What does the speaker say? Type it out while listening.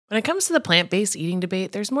When it comes to the plant-based eating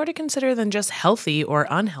debate, there's more to consider than just healthy or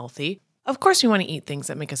unhealthy. Of course, we want to eat things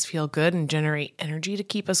that make us feel good and generate energy to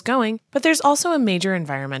keep us going, but there's also a major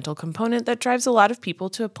environmental component that drives a lot of people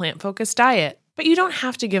to a plant-focused diet. But you don't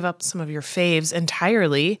have to give up some of your faves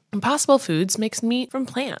entirely. Impossible Foods makes meat from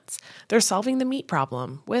plants. They're solving the meat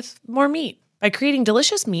problem with more meat. By creating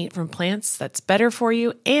delicious meat from plants that's better for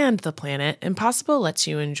you and the planet, Impossible lets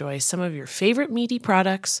you enjoy some of your favorite meaty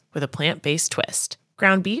products with a plant-based twist.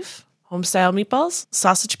 Ground beef, home-style meatballs,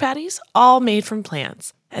 sausage patties, all made from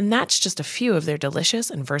plants. And that's just a few of their delicious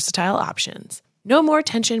and versatile options. No more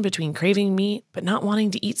tension between craving meat but not wanting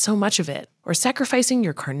to eat so much of it, or sacrificing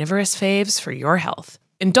your carnivorous faves for your health.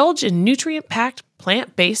 Indulge in nutrient-packed,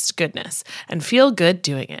 plant-based goodness and feel good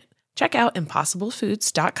doing it. Check out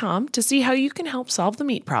impossiblefoods.com to see how you can help solve the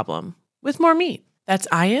meat problem with more meat. That's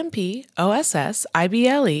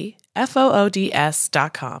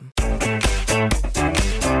IMPOSSIBLEFOODS.com.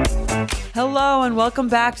 Hello and welcome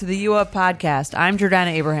back to the U Up Podcast. I'm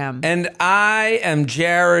Jordana Abraham. And I am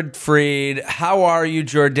Jared Freed. How are you,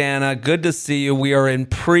 Jordana? Good to see you. We are in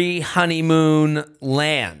pre-honeymoon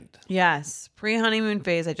land. Yes, pre-honeymoon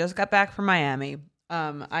phase. I just got back from Miami.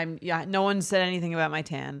 No one said anything about my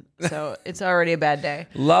tan, so it's already a bad day.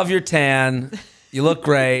 Love your tan. You look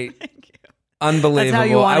great. Thank you. Unbelievable. That's how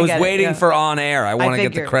you want I to was get it, waiting yeah. for on air. I want to get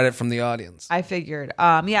the figured. credit from the audience. I figured.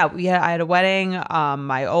 I had a wedding.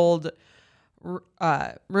 My old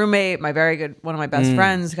roommate, one of my best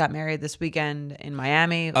friends, got married this weekend in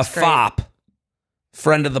Miami. It was great. FOP,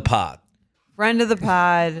 friend of the pod. Friend of the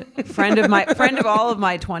pod, friend of all of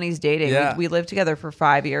my 20s dating. Yeah. We lived together for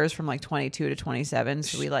 5 years, from like 22 to 27,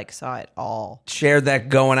 so we like saw it all. Shared that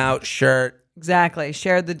going out shirt. Exactly.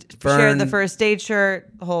 Shared the first date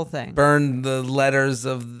shirt, the whole thing. Burned the letters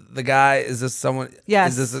of the guy. Is this someone?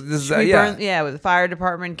 Yes. Yeah. The fire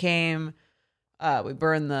department came. We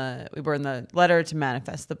burned the letter to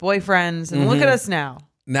manifest the boyfriends, and look at us now.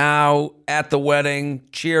 Now at the wedding,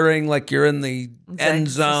 cheering like you're in the end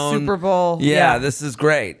zone. Super Bowl. Yeah, this is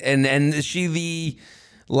great. And is she the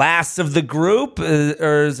last of the group,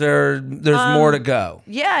 or is there's more to go?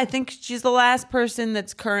 Yeah, I think she's the last person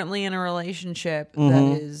that's currently in a relationship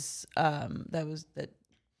that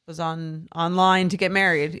was online to get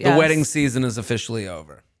married. Yes. The wedding season is officially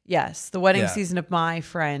over. Yes, the wedding season of my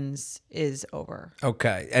friends is over.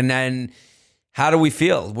 Okay, and then how do we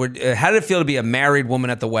feel? How did it feel to be a married woman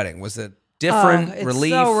at the wedding? Was it different? It's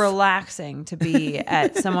relief? so relaxing to be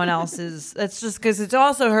at someone else's. That's just because it's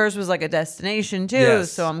also hers was like a destination too.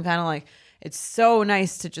 Yes. So I'm kind of like, it's so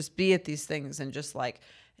nice to just be at these things and just like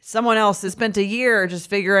someone else has spent a year just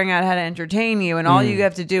figuring out how to entertain you, and all you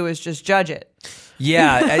have to do is just judge it.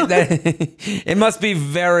 Yeah, it must be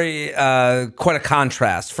very quite a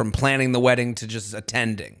contrast from planning the wedding to just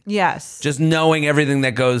attending. Yes. Just knowing everything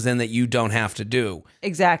that goes in that you don't have to do.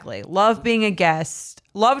 Exactly. Love being a guest.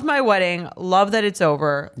 Loved my wedding. Love that it's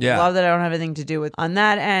over. Yeah. Love that I don't have anything to do with on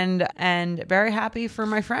that end. And very happy for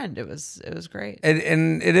my friend. It was great.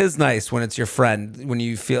 And it is nice when it's your friend, when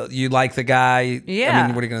you feel you like the guy. Yeah. I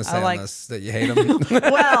mean, what are you going to say on this? That you hate him?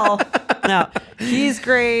 Well, no, he's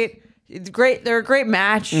great. It's great. They're a great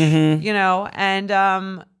match, you know,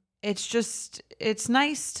 and it's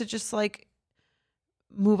nice to just like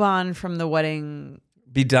move on from the wedding,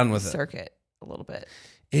 Be done with circuit a little bit.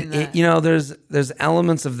 There's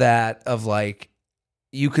elements of that of like,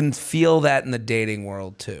 you can feel that in the dating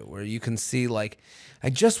world too, where you can see like, I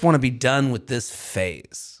just want to be done with this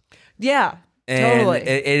phase. Yeah, and totally.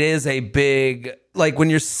 It is a big, like when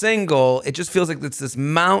you're single, it just feels like it's this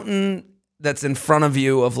mountain that's in front of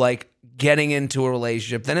you of like getting into a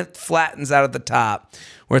relationship. Then it flattens out at the top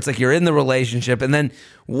where it's like you're in the relationship, and then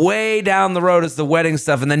way down the road is the wedding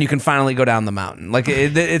stuff, and then you can finally go down the mountain. Like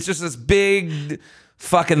it's just this big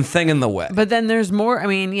fucking thing in the way. But then there's more. I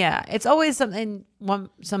mean, yeah, it's always something.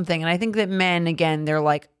 And I think that men, again,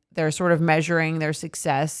 they're sort of measuring their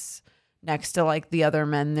success next to like the other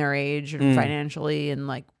men their age and financially and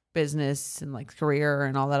like business and like career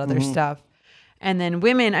and all that other stuff. And then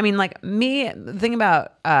women, I mean, like me, the thing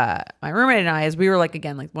about my roommate and I is we were like,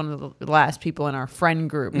 again, like one of the last people in our friend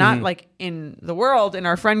group, not like in the world, in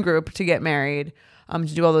our friend group to get married, to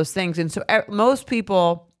do all those things. And so most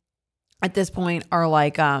people at this point are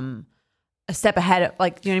like a step ahead of,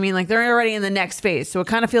 like, you know what I mean? Like they're already in the next phase. So it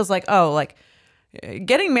kind of feels like, oh, like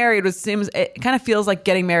getting married it kind of feels like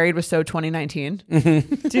getting married was so 2019. Do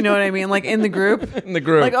you know what I mean? Like in the group,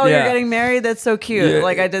 like, oh, you're getting married. That's so cute. Yeah.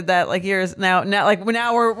 Like I did that like years now, like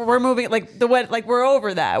now we're moving like like we're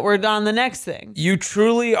over that. We're on the next thing. You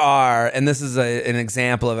truly are. And this is an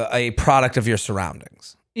example of a product of your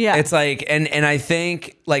surroundings. Yeah. It's like, and I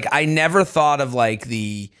think like I never thought of like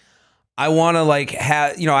I want to like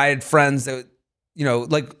have, I had friends that,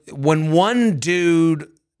 like when one dude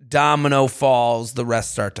domino falls, the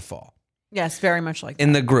rest start to fall. Yes, very much like that.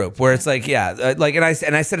 In the group where it's like, like, and I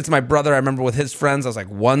said it to my brother. I remember with his friends, I was like,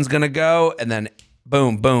 one's going to go, and then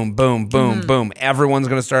boom, boom, boom, boom, boom. Everyone's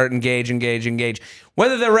going to start engage,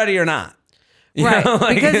 whether they're ready or not. Right.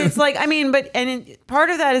 Like, because it's like, I mean, part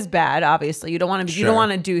of that is bad, obviously. You don't want to you don't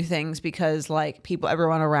want to do things because like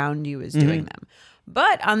everyone around you is doing them.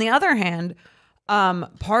 But on the other hand,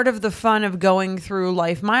 part of the fun of going through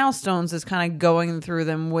life milestones is kind of going through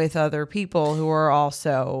them with other people who are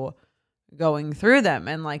also going through them.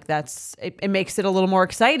 And like it makes it a little more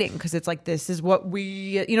exciting because it's like, this is what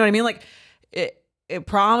you know what I mean? Like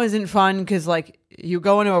prom isn't fun because like you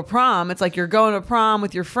go into a prom, it's like you're going to a prom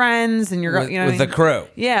with your friends and you're with the crew.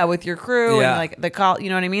 Yeah, with your crew and like you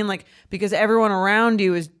know what I mean? Like because everyone around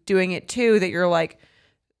you is doing it too, that you're like,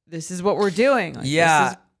 this is what we're doing.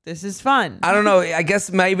 Like, this is fun. I don't know. I guess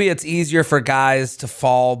maybe it's easier for guys to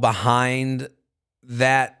fall behind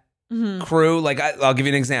that crew. Like I'll give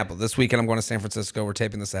you an example. This weekend I'm going to San Francisco. We're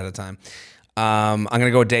taping this ahead of time. I'm going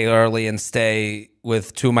to go a day early and stay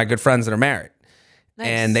with two of my good friends that are married. Nice.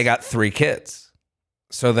 And they got 3 kids.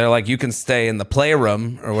 So they're like, you can stay in the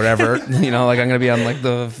playroom or whatever. Like I'm going to be on like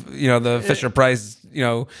the Fisher Price,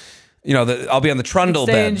 I'll be on the trundle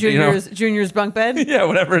bed. In Junior's bunk bed? Yeah,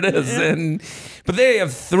 whatever it is. Yeah. But they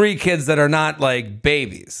have 3 kids that are not like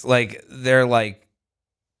babies. Like they're like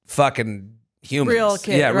fucking humans. Real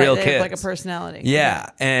kids. Yeah, right. real they kids. have like a personality. Yeah.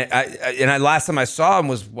 And I last time I saw them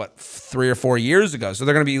was 3 or 4 years ago. So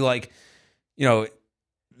they're going to be like,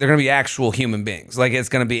 they're going to be actual human beings. Like it's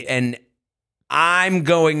going to be, and I'm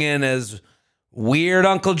going in as weird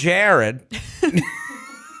Uncle Jared.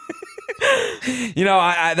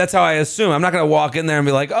 That's how I assume. I'm not going to walk in there and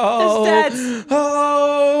be like,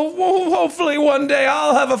 hopefully one day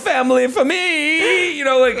I'll have a family for me.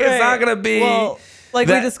 It's not going to be. Well, like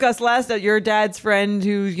we discussed last, that your dad's friend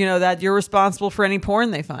who, that you're responsible for any porn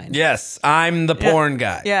they find. Yes, I'm the porn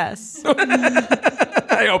guy. Yes.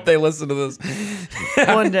 I hope they listen to this.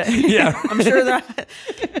 One day. Yeah. I'm sure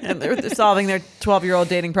they're solving their 12-year-old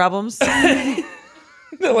dating problems. They're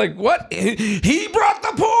like, what? He brought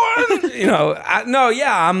the porn?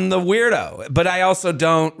 I'm the weirdo. But I also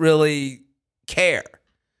don't really care.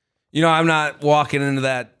 I'm not walking into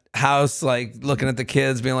that house like looking at the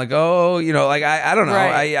kids being like, I don't know.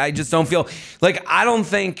 Right. I just don't feel like, I don't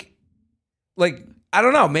think like, I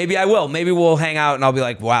don't know. Maybe I will. Maybe we'll hang out and I'll be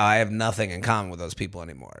like, wow, I have nothing in common with those people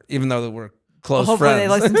anymore, even though we're close friends. Hopefully they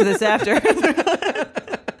listen to this after.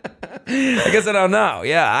 I guess I don't know.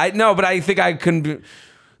 Yeah, I know, but I think I can be,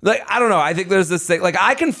 like, I don't know. I think there's this thing, like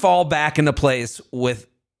I can fall back into place with,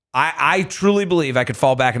 I truly believe I could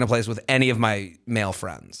fall back into place with any of my male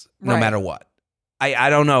friends, no matter what.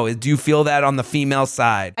 I don't know. Do you feel that on the female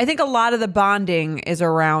side? I think a lot of the bonding is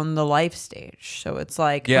around the life stage. So it's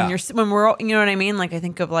like when we're, you know what I mean? Like I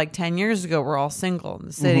think of like 10 years ago, we're all single in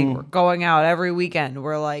the city. We're going out every weekend.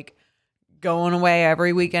 We're like going away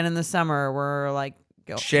every weekend in the summer. We're like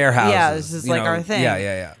share houses. Yeah, this is like our thing.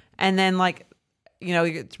 Yeah. And then like,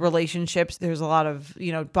 it's relationships. There's a lot of,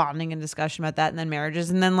 bonding and discussion about that, and then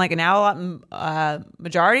marriages. And then like now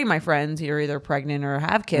majority of my friends are either pregnant or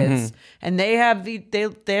have kids, and they have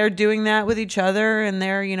they're doing that with each other, and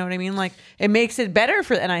they're, you know what I mean? Like it makes it better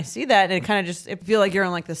and I see that, and it kind of just, it feel like you're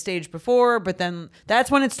on like the stage before, but then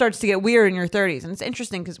that's when it starts to get weird in your 30s. And it's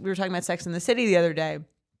interesting because we were talking about Sex in the City the other day,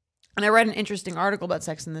 and I read an interesting article about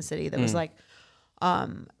Sex in the City that was like,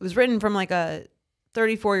 it was written from like a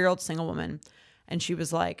 34-year-old single woman. And she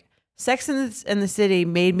was like, Sex in the City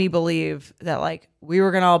made me believe that like we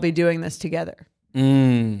were going to all be doing this together.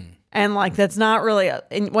 And like, that's not really,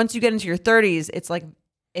 and once you get into your 30s, it's like,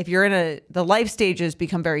 if you're the life stages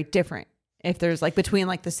become very different. If there's like between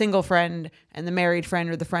like the single friend and the married friend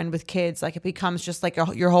or the friend with kids, like it becomes just like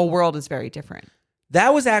your whole world is very different.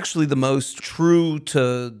 That was actually the most true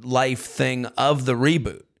to life thing of the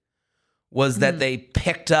reboot, was that they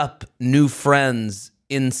picked up new friends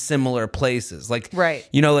in similar places. Like, right.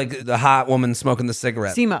 Like the hot woman smoking the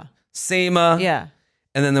cigarette. Seema. Yeah.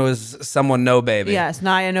 And then there was someone, No Baby. Yes,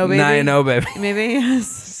 Naya No Baby. Naya No Baby. Maybe.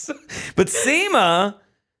 Yes. But Seema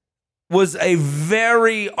was a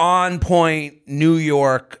very on point New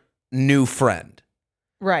York new friend.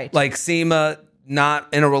 Right. Like Seema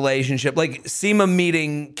not in a relationship. Like Seema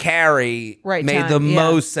meeting Carrie made the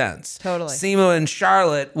most sense. Totally. Seema and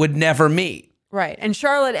Charlotte would never meet. Right. And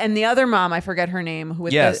Charlotte and the other mom, I forget her name,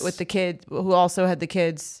 with the kid, who also had the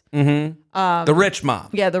kids. The rich mom.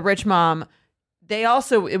 Yeah, the rich mom.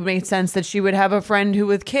 it made sense that she would have a friend who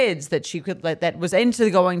with kids that she could that was into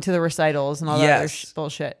going to the recitals and all that other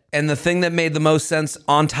bullshit. And the thing that made the most sense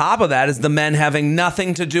on top of that is the men having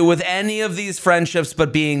nothing to do with any of these friendships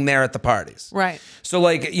but being there at the parties. Right. So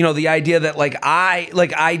like, you know, the idea that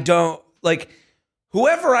I don't like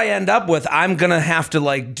whoever I end up with, I'm going to have to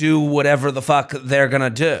like do whatever the fuck they're going to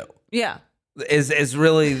do. Yeah. Is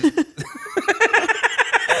really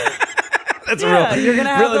That's you're gonna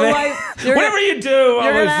have the life. Whatever you do,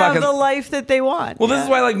 you're gonna have the life that they want. Well, this is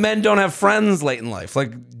why like men don't have friends late in life.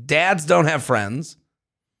 Like dads don't have friends.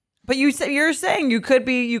 But you're saying you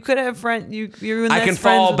could have friends. You and I can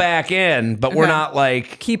fall back in, but we're not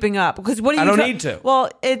like keeping up because what do you? I don't need to. Well,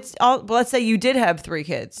 it's all. Well, let's say you did have 3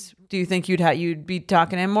 kids. Do you think you'd be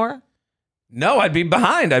talking to him more? No, I'd be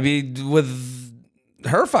behind. I'd be with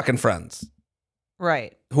her fucking friends.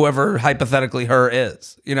 Right. Whoever hypothetically her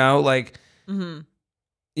is, you know, like. Mm-hmm.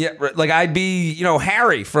 Yeah, like I'd be, you know,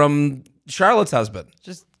 Harry from Charlotte's husband.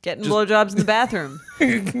 Just getting blowjobs in the bathroom.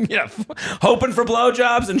 Yeah, hoping for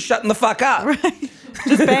blowjobs and shutting the fuck up. Right.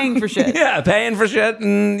 Just paying for shit. Yeah, paying for shit.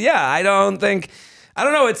 And yeah, I don't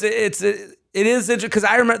know. It is interesting because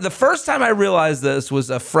I remember the first time I realized this was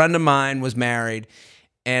a friend of mine was married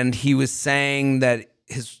and he was saying that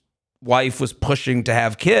his wife was pushing to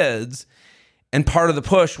have kids. And part of the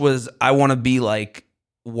push was I want to be like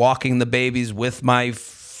walking the babies with my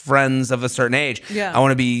friends of a certain age. Yeah. I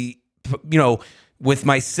want to be, you know, with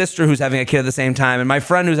my sister who's having a kid at the same time and my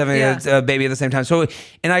friend who's having a baby at the same time. So,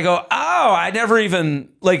 and I go, oh, I never even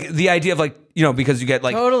like the idea of like, you know, because you get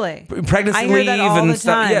like pregnancy leave and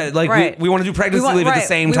stuff. Yeah. Like we want to do pregnancy leave at the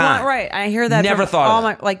same time. I hear that. Never thought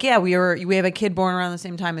of that. We have a kid born around the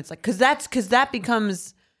same time. It's like, cause that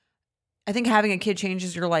becomes, I think having a kid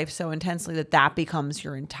changes your life so intensely that becomes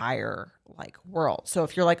your entire like world. So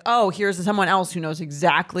if you're like, oh, here's someone else who knows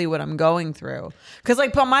exactly what I'm going through. Because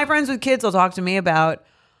like my friends with kids will talk to me about,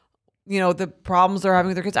 you know, the problems they're having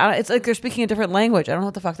with their kids. It's like they're speaking a different language. I don't know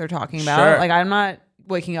what the fuck they're talking about. Sure. Like I'm not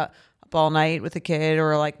waking up all night with a kid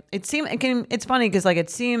or like it's funny because like it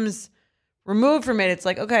seems removed from it. It's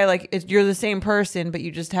like, okay, like you're the same person, but you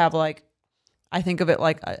just have like, I think of it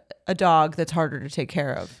like a dog that's harder to take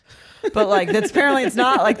care of. But like that's apparently it's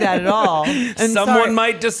not like that at all. And someone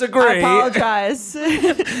might disagree. I apologize.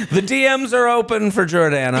 The DMs are open for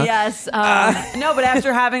Jordana. Yes. No, but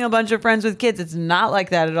after having a bunch of friends with kids, it's not like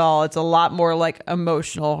that at all. It's a lot more like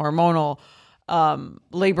emotional, hormonal,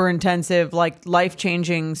 labor intensive, like life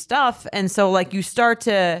changing stuff. And so like you start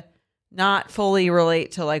to not fully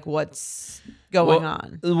relate to like what's going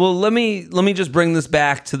on. Well, let me just bring this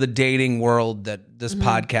back to the dating world that this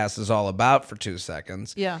podcast is all about for 2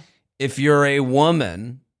 seconds. Yeah. If you're a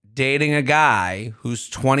woman dating a guy who's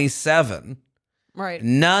 27, right,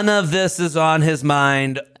 none of this is on his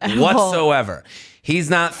mind whatsoever. He's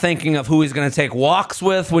not thinking of who he's going to take walks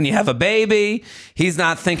with when you have a baby. He's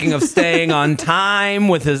not thinking of staying on time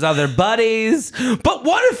with his other buddies. But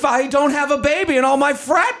what if I don't have a baby and all my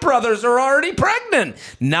frat brothers are already pregnant?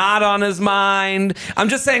 Not on his mind. I'm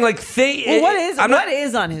just saying, like, what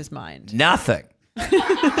is on his mind? Nothing.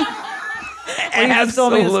 You've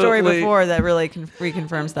told me a story before that really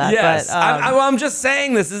reconfirms that. Yes. But, I'm just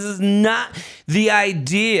saying this. This is not the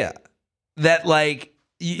idea that, like...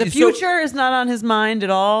 The future is not on his mind at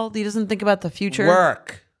all? He doesn't think about the future?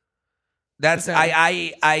 Work. That's... Okay.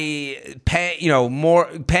 I pay, you know, more...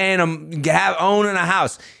 Paying him... Owning a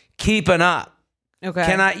house. Keeping up. Okay.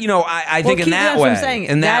 Can I... You know, I think in that way. That's what I'm saying.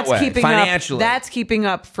 In that way. Financially. That's keeping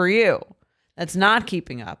up for you. That's not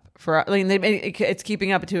keeping up. It's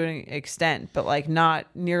keeping up to an extent, but like not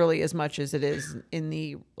nearly as much as it is in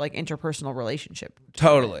the like interpersonal relationship.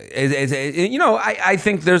 Totally. You know, I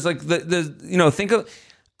think there's like you know, think of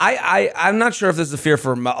I'm not sure if this is a fear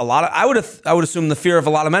for a lot of I would assume the fear of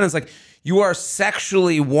a lot of men is like you are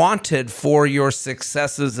sexually wanted for your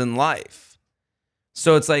successes in life.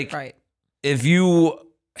 So it's like if you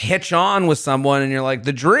hitch on with someone and you're like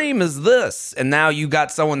the dream is this and now you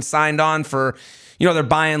got someone signed on for you know, they're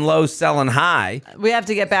buying low, selling high. We have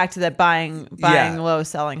to get back to that buying low,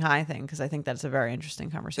 selling high thing because I think that's a very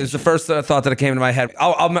interesting conversation. It's the first thought that came to my head.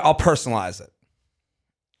 I'll personalize it.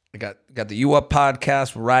 I got the You Up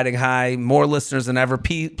podcast. We're riding high. More listeners than ever.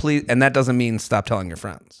 Please, and that doesn't mean stop telling your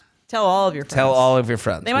friends. Tell all of your friends. Tell all of your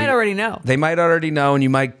friends. They might already know. They might already know, and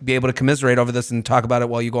you might be able to commiserate over this and talk about it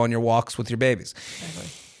while you go on your walks with your babies.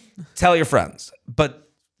 Exactly. Tell your friends. But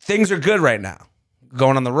things are good right now.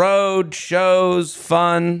 Going on the road, shows,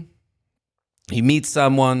 fun. You meet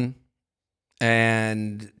someone,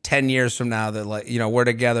 and 10 years from now, they're like, you know, we're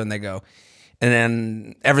together, and they go, and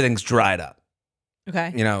then everything's dried up.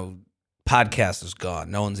 Okay. You know, podcast is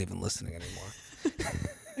gone. No one's even listening anymore.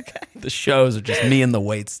 Okay. The shows are just me and the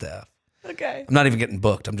wait staff. Okay. I'm not even getting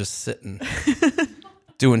booked. I'm just sitting,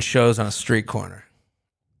 doing shows on a street corner.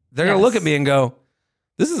 They're going to look at me and go,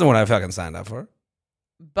 this isn't what I fucking signed up for.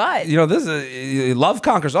 But this is love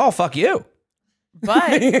conquers all. Fuck you.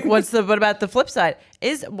 But what about the flip side?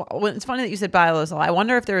 It's funny that you said buy low, sell high.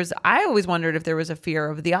 I always wondered if there was a fear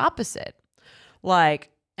of the opposite. Like,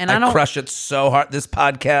 and I don't crush it so hard. This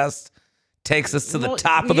podcast takes us to the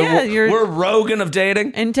top of the world. We're Rogan of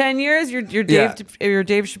dating. In 10 years, you're Dave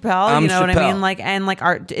Chappelle. I'm you know Chappelle. what I mean? Like, and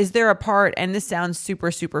like, is there a part? And this sounds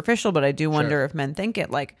super superficial, but I do wonder if men think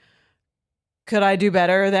it. Like, could I do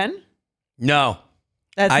better then? No,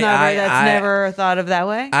 that's never thought of that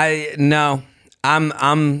way. No.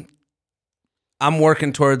 I'm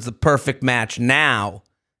working towards the perfect match now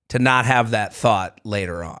to not have that thought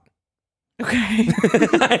later on. Okay.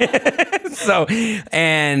 So,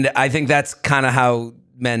 and I think that's kind of how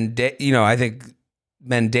men date. I think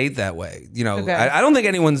men date that way. Okay. I don't think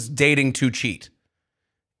anyone's dating to cheat.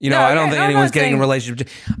 No, I don't think anyone's getting saying... a relationship.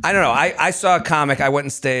 I don't know. I saw a comic. I went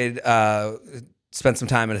and stayed, spent some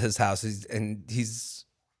time at his house, he's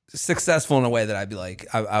successful in a way that I'd be like,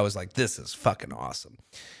 I was like, this is fucking awesome.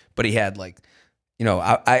 But he had like,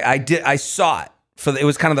 I saw it it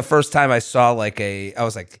was kind of the first time I saw I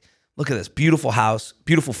was like, look at this beautiful house,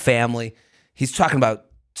 beautiful family. He's talking about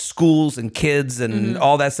schools and kids and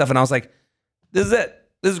all that stuff. And I was like, this is it.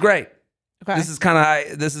 This is great. Okay.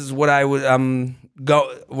 This is what I would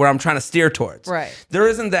go where I'm trying to steer towards. Right. There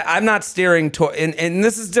isn't that. I'm not steering toward, and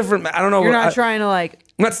this is different. I don't know. You're not trying to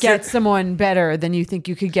get someone better than you think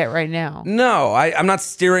you could get right now. No, I'm not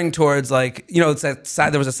steering towards it's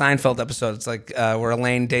there was a Seinfeld episode. It's like where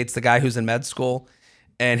Elaine dates the guy who's in med school.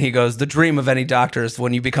 And he goes, the dream of any doctor is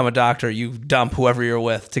when you become a doctor, you dump whoever you're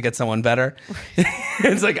with to get someone better.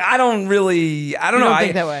 It's like, I don't know.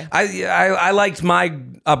 Think that way. I liked my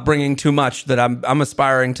upbringing too much that I'm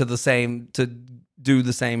aspiring to do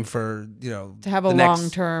the same for, to have a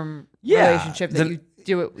long-term relationship that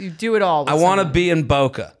you do it all. I want to be in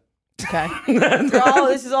Boca. Okay.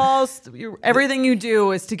 Everything you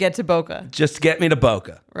do is to get to Boca. Just get me to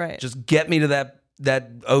Boca. Right. Just get me to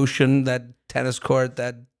that ocean, that tennis court,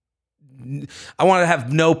 that I want to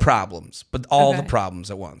have no problems, but all the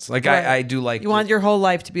problems at once. Like right. I do like. You want your whole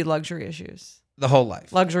life to be luxury issues. The whole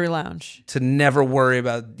life. Luxury lounge. To never worry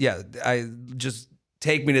about, I just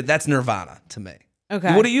take me to, that's nirvana to me.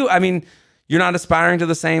 Okay. What do you, you're not aspiring to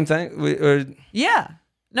the same thing? Yeah.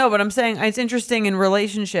 No, but I'm saying it's interesting in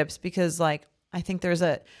relationships because I think there's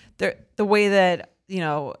the way that,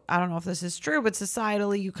 I don't know if this is true, but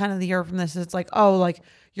societally you kind of hear from this. It's like,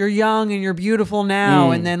 you're young and you're beautiful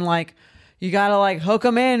now. And then you got to hook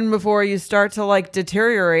them in before you start to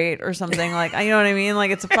deteriorate or something. You know what I mean?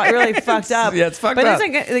 It's really fucked up. Yeah, it's fucked up. But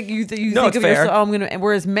it's you think of yourself,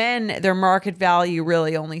 whereas men, their market value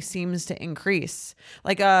really only seems to increase.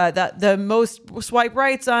 The most swipe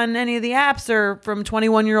rights on any of the apps are from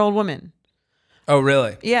 21-year-old women. Oh,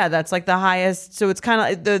 really? Yeah, that's the highest. So it's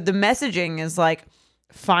kind of the messaging is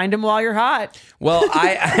find them while you're hot. Well,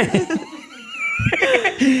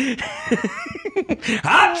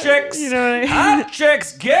 hot chicks, hot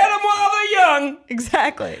chicks, get them while they're young.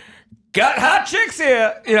 Exactly. Got hot chicks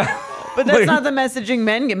here. But that's not the messaging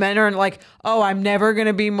men get. Men are I'm never going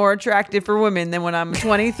to be more attractive for women than when I'm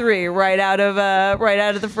 23, right out of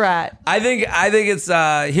the frat. I think it's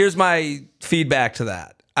here's my feedback to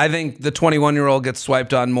that. I think the 21-year-old gets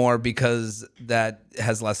swiped on more because that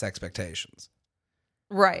has less expectations.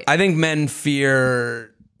 Right. I think men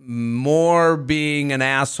fear more being an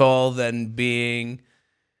asshole than being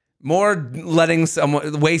more letting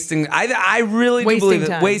someone wasting. I really do believe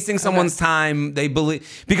that wasting someone's time. They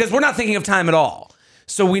believe because we're not thinking of time at all.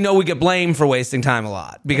 So we know we get blamed for wasting time a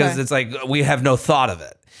lot because it's we have no thought of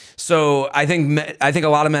it. So I think a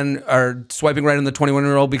lot of men are swiping right on the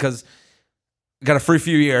 21-year-old because got a free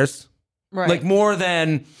few years, right? More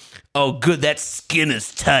than. Oh, good. That skin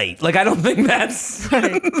is tight. I don't think that's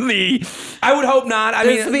the. I would hope not.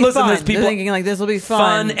 Listen, there's people they're thinking this will be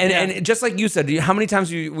fun, and just like you said, how many times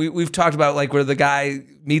we've talked about where the guy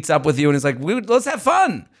meets up with you and is like, let's have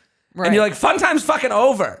fun, and you're like, fun time's fucking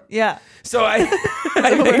over. Yeah. So I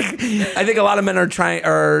think a lot of men are trying,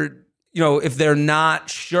 if they're not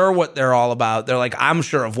sure what they're all about, they're like, I'm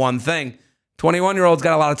sure of one thing. 21-year-old's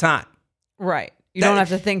got a lot of time. Right. You don't have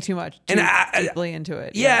to think too much deeply into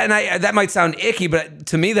it. Yeah, and that might sound icky, but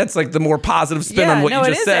to me, that's the more positive spin on what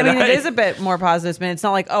you just said. It is a bit more positive spin. It's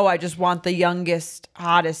not I just want the youngest,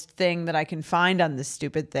 hottest thing that I can find on this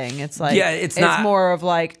stupid thing. It's it's not. It's more of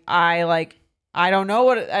I don't know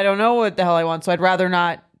what the hell I want, so I'd rather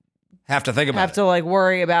not have to think about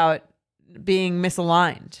worry about being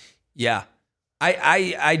misaligned. Yeah.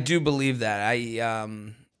 I do believe that.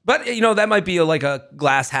 But that might be like a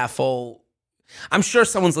glass half full. I'm sure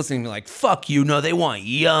someone's listening to me like, fuck you. No, they want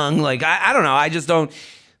young. Like, I don't know. I just don't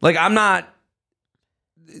like, I'm not,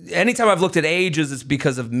 anytime I've looked at ages, it's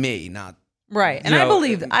because of me, not. Right. And I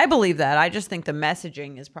believe that. I just think the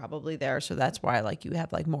messaging is probably there. So that's why like you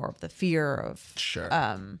have like more of the fear of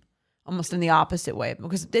almost in the opposite way.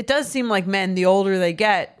 Because it does seem like men, the older they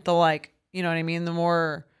get, the like, you know what I mean? The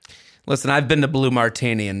more. Listen, I've been to Blue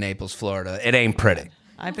Martini in Naples, Florida. It ain't pretty.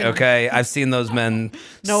 Okay? I've seen those men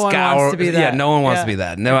No one wants to be that. Yeah, no one wants to be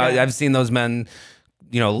that. No, okay. I've seen those men,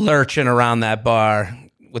 lurching around that bar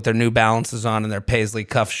with their New Balances on and their paisley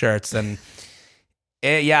cuff shirts. And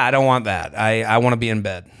I don't want that. I want to be in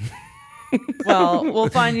bed. Well, we'll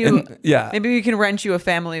find you. Maybe we can rent you a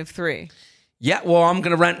family of 3. Yeah, well, I'm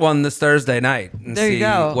going to rent one this Thursday night and see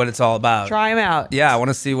what it's all about. Try him out. Yeah, I want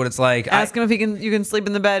to see what it's like. Ask him if you can sleep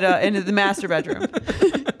in the bed into the master bedroom.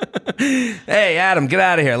 Hey, Adam, get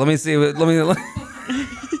out of here. Let me see. Let me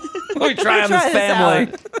try on this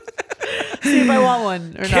family. See if I want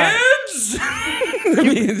one or Kids!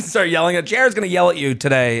 Not. Start yelling at Jared's going to yell at you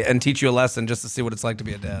today and teach you a lesson just to see what it's like to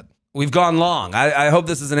be a dad. We've gone long. I hope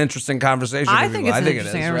this is an interesting conversation. I think it's an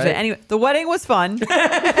interesting conversation. Right? Anyway, the wedding was fun for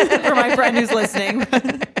my friend who's listening.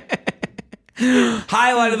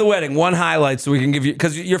 Highlight of the wedding. One highlight so we can give you,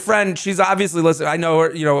 because your friend, she's obviously listening. I know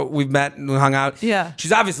her, we've met and hung out. Yeah.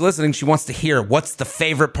 She's obviously listening. She wants to hear what's the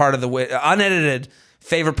favorite part of the unedited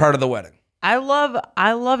favorite part of the wedding. I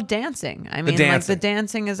love dancing. I mean, like the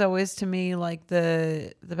dancing is always to me like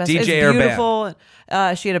the best. DJ it's beautiful.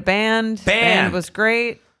 She had a band. Band was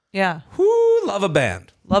great. Yeah. Whoo, love a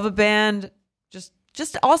band. Love a band.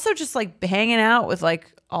 Just also just like hanging out with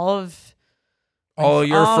like all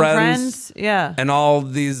your friends. Yeah. And all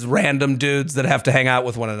these random dudes that have to hang out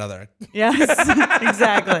with one another. Yes,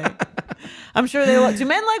 exactly. I'm sure do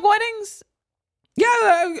men like weddings?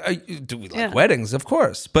 Yeah. Do we like weddings? Of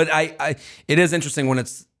course. But it is interesting when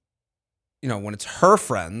it's, when it's her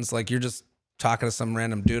friends, like you're just talking to some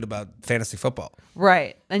random dude about fantasy football.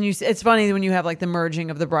 Right. And it's funny when you have like the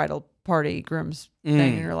merging of the bridal party groom's thing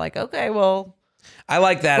and you're like, okay, well, I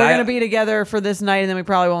like that. We're going to be together for this night and then we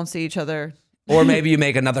probably won't see each other. Or maybe you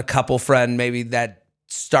make another couple friend, maybe that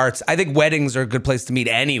starts. I think weddings are a good place to meet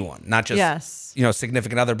anyone, not just,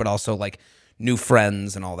 significant other, but also like new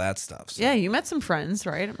friends and all that stuff. So. Yeah. You met some friends,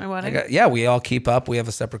 right? At my wedding. We all keep up. We have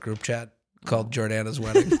a separate group chat called Jordana's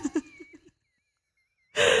Wedding.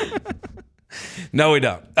 No, we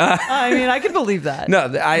don't. I mean, I can believe that.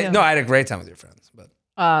 No, I had a great time with your friends,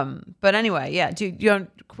 but anyway, yeah. Do you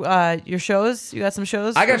your shows? You got some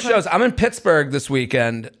shows? I got shows. I'm in Pittsburgh this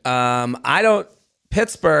weekend.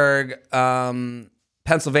 Pittsburgh,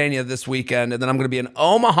 Pennsylvania this weekend, and then I'm going to be in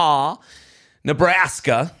Omaha,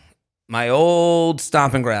 Nebraska, my old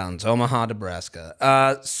stomping grounds, Omaha,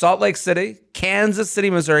 Nebraska, Salt Lake City, Kansas City,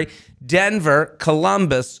 Missouri, Denver,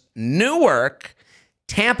 Columbus, Newark,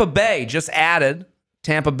 Tampa Bay, just added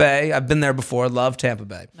Tampa Bay. I've been there before. Love Tampa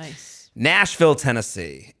Bay. Nice. Nashville,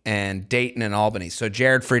 Tennessee, and Dayton and Albany. So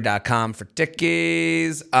jaredfree.com for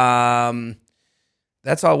tickies.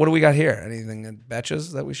 That's all. What do we got here? Anything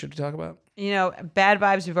betches that we should talk about? Bad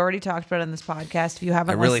Vibes we've already talked about on this podcast. If you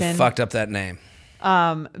haven't listened. I really fucked up that name.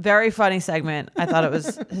 Very funny segment. I thought it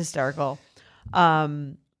was hysterical.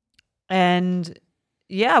 And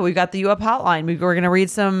yeah, we've got the U Up hotline. We're going to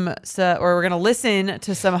read we're going to listen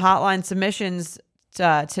to some hotline submissions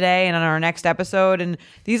today and on our next episode. And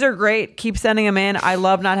these are great. Keep sending them in. I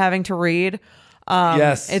love not having to read.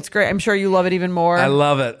 Yes. It's great. I'm sure you love it even more. I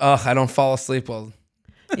love it. Oh, I don't fall asleep well.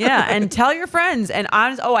 Yeah, and tell your friends. And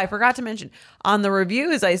I forgot to mention on the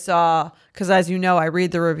reviews I saw, because as you know, I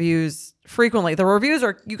read the reviews frequently. The reviews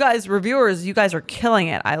are, you guys are killing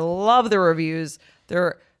it. I love the reviews.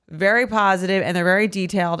 They're very positive and they're very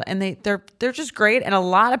detailed and they're just great. And a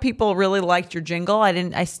lot of people really liked your jingle.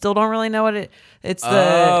 I still don't really know what it's.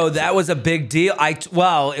 That was a big deal.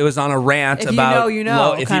 It was on a rant about. If you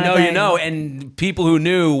know, you know, and people who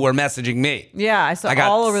knew were messaging me. Yeah, I saw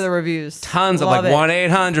all over the reviews. Tons of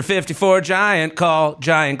 1-800-54-GIANT, call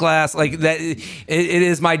Giant Glass. Like that. It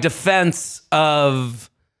is my defense of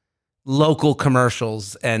local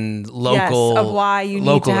commercials and local of why you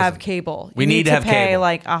need to have cable. We need to have pay cable.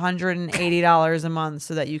 like $180 a month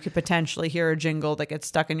so that you could potentially hear a jingle that gets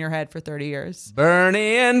stuck in your head for 30 years.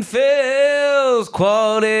 Bernie and Phil's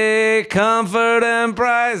quality, comfort, and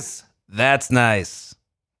price. That's nice.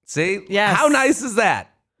 See? Yes. How nice is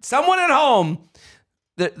that? Someone at home,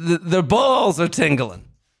 the balls are tingling.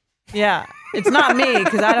 Yeah. It's not me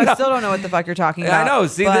because still don't know what the fuck you're talking about. I know.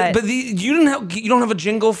 See, but you don't have a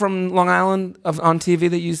jingle from Long Island on TV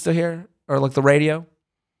that you used to hear, or like the radio.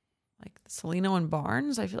 Like Celino and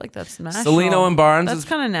Barnes, I feel like that's national. Celino and Barnes. That's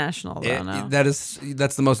kind of national, though. No?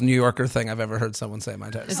 That's the most New Yorker thing I've ever heard someone say in my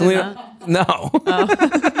entire. Celino, no. Oh.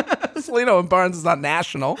 Celino and Barnes is not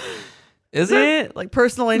national, is it? Like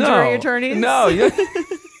personal injury attorneys? No.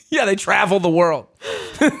 Yeah, they travel the world,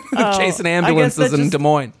 chasing ambulances in Des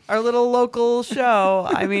Moines. Our little local show.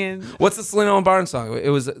 I mean, what's the Celino and Barnes song? It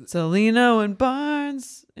was Celino and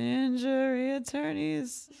Barnes injury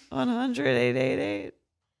attorneys 100-888.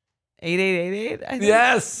 8888. I think.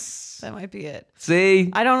 Yes, that might be it. See,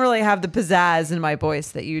 I don't really have the pizzazz in my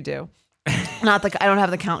voice that you do. Not I don't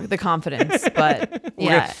have the confidence, but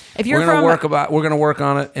yeah. We're gonna work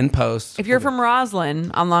on it in post. If you're from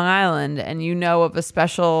Roslyn on Long Island and you know of a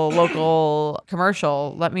special local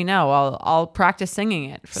commercial, let me know. I'll practice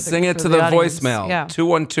singing it. Sing it to the voicemail. Yeah.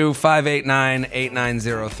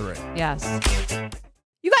 212-589-8903. Yes.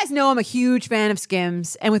 You guys know I'm a huge fan of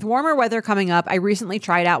Skims, and with warmer weather coming up, I recently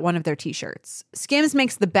tried out one of their t-shirts. Skims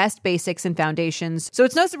makes the best basics and foundations, so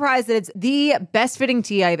it's no surprise that it's the best fitting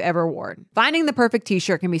tee I've ever worn. Finding the perfect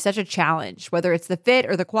t-shirt can be such a challenge, whether it's the fit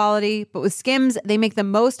or the quality, but with Skims, they make the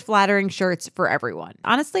most flattering shirts for everyone.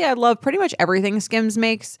 Honestly, I love pretty much everything Skims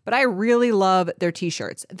makes, but I really love their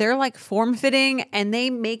t-shirts. They're like form-fitting, and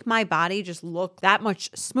they make my body just look that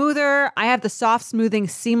much smoother. I have the soft, smoothing,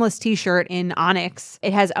 seamless t-shirt in Onyx.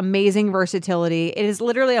 It has amazing versatility. It is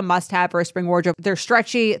literally a must-have for a spring wardrobe. They're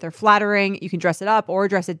stretchy, they're flattering, you can dress it up or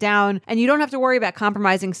dress it down, and you don't have to worry about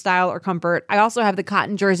compromising style or comfort. I also have the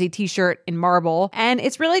cotton jersey t-shirt in marble, and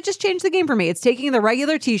it's really just changed the game for me. It's taking the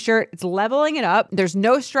regular t-shirt, it's leveling it up, there's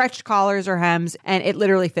no stretched collars or hems, and it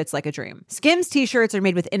literally fits like a dream. Skims t-shirts are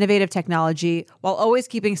made with innovative technology while always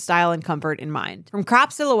keeping style and comfort in mind. From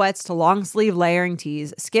crop silhouettes to long sleeve layering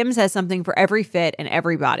tees, Skims has something for every fit and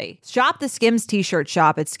every body. Shop the Skims t-shirt shop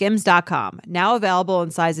at skims.com, now available in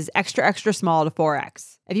sizes extra, extra small to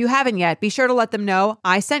 4X. If you haven't yet, be sure to let them know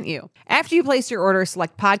I sent you. After you place your order,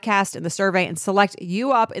 select podcast in the survey and select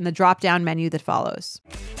you up in the drop-down menu that follows.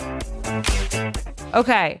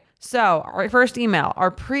 Okay, so our first email. Are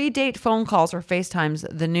pre-date phone calls or FaceTimes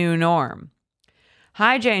the new norm?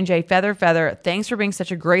 Hi, J&J, Feather. Thanks for being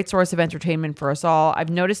such a great source of entertainment for us all. I've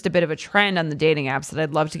noticed a bit of a trend on the dating apps that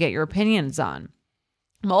I'd love to get your opinions on.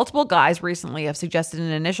 Multiple guys recently have suggested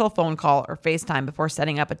an initial phone call or FaceTime before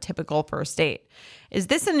setting up a typical first date. Is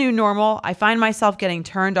this a new normal? I find myself getting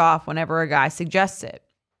turned off whenever a guy suggests it.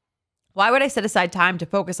 Why would I set aside time to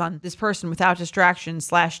focus on this person without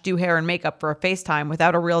distractions / do hair and makeup for a FaceTime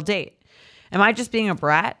without a real date? Am I just being a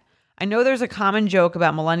brat? I know there's a common joke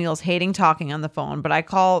about millennials hating talking on the phone, but I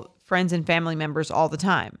call friends and family members all the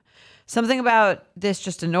time. Something about this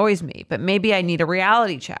just annoys me, but maybe I need a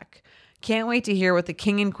reality check. Can't wait to hear what the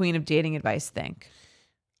king and queen of dating advice think.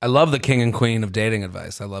 I love the king and queen of dating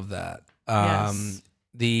advice. I love that. Yes.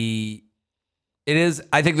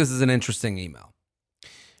 I think this is an interesting email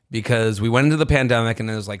because we went into the pandemic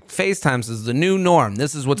and it was like FaceTimes is the new norm.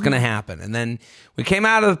 This is what's going to happen. And then we came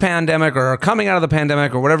out of the pandemic or are coming out of the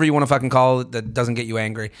pandemic or whatever you want to fucking call it that doesn't get you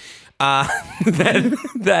angry. And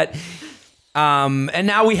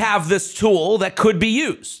now we have this tool that could be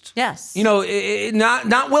used. Yes. You know,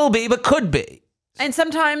 not will be, but could be. And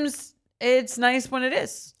sometimes it's nice when it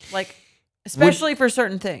is. Like, especially for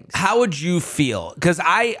certain things. How would you feel? Because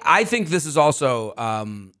I think this is also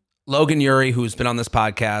Logan Ury, who's been on this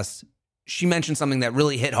podcast. She mentioned something that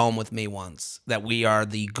really hit home with me once, that we are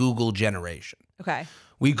the Google generation. Okay.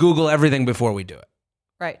 We Google everything before we do it.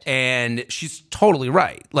 Right. And she's totally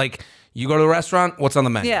right. Like, you go to a restaurant, what's on the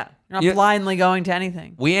menu? Yeah. You're not blindly going to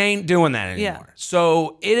anything. We ain't doing that anymore. Yeah.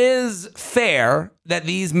 So it is fair that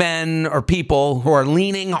these men or people who are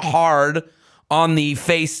leaning hard on the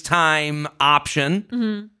FaceTime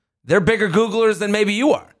option, they're bigger Googlers than maybe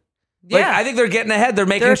you are. Like, Yeah. I think they're getting ahead. They're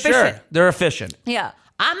making sure. They're efficient. Yeah.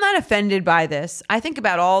 I'm not offended by this. I think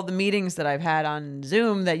about all the meetings that I've had on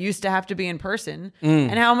Zoom that used to have to be in person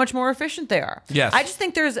and how much more efficient they are. Yes. I just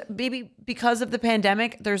think there's maybe because of the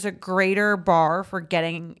pandemic, there's a greater bar for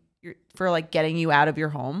getting you out of your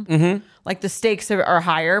home. Like the stakes are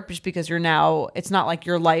higher just because it's not like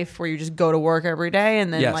your life where you just go to work every day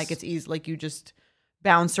and then like it's easy, like you just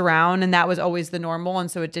bounce around, and that was always the normal.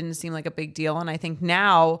 And so it didn't seem like a big deal. And I think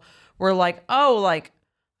now we're like, oh, like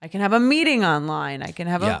I can have a meeting online. I can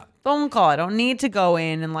have a phone call. I don't need to go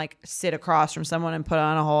in and like sit across from someone and put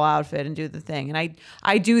on a whole outfit and do the thing. And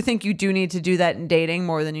I do think you do need to do that in dating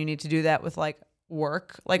more than you need to do that with like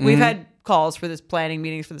work. Like we've had calls for this planning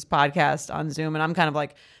meetings for this podcast on Zoom, and I'm kind of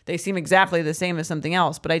like, they seem exactly the same as something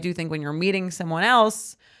else. But I do think when you're meeting someone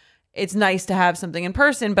else, it's nice to have something in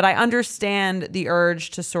person. But I understand the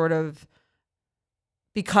urge to sort of,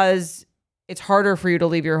 because it's harder for you to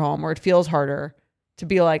leave your home, or it feels harder to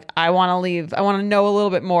be like, I want to leave. I want to know a little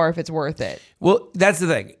bit more if it's worth it. Well, that's the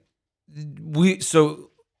thing. So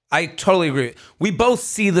I totally agree. We both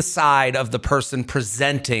see the side of the person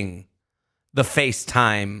presenting the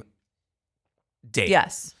FaceTime date.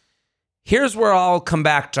 Yes. Here's where I'll come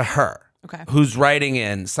back to her, Okay. who's writing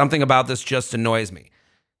in, something about this just annoys me.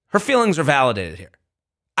 Her feelings are validated here.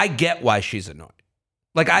 I get why she's annoyed.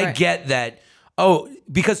 Like, I Right. get that. Oh,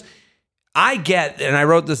 because I get, and I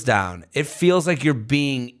wrote this down, it feels like you're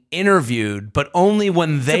being interviewed, but only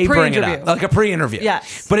when they bring it up. Like a pre-interview.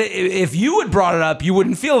 Yes. But if you had brought it up, you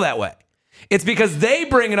wouldn't feel that way. It's because they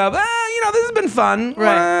bring it up. This has been fun.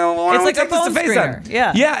 Right. Well, why It's don't like we a take this phone to FaceTime? screener.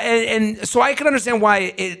 Yeah. Yeah, and so I can understand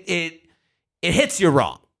why it hits you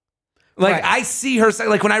wrong. Like, Right. I see her say,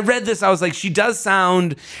 like, when I read this, I was like, she does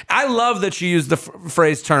sound, I love that she used the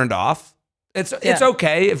phrase turned off. It's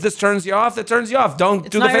okay. If this turns you off, it turns you off. Don't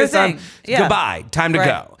do the not your FaceTime. thing. Yeah. Goodbye. Time to Right.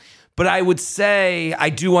 go. But I would say I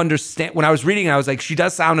do understand. When I was reading it, I was like, she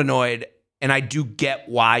does sound annoyed. And I do get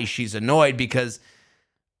why she's annoyed, because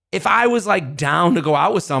if I was like down to go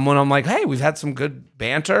out with someone, I'm like, hey, we've had some good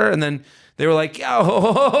banter. And then they were like, yo, ho,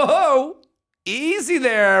 ho, ho, ho. Easy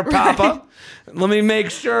there, Papa. Right. Let me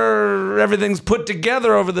make sure everything's put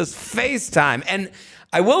together over this FaceTime. And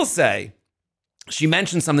I will say, she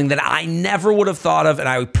mentioned something that I never would have thought of, and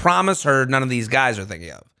I promise her none of these guys are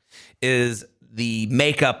thinking of, is the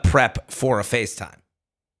makeup prep for a FaceTime.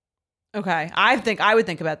 Okay. I would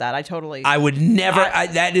think about that. I would never.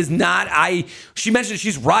 That is not, she mentioned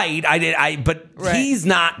she's right. But Right. he's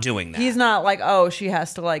not doing that. He's not like, oh, she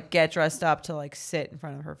has to like get dressed up to like sit in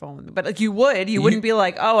front of her phone with me. But like you wouldn't be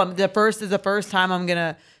like, oh, the first time I'm going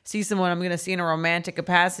to see someone I'm going to see in a romantic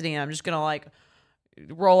capacity, and I'm just going to like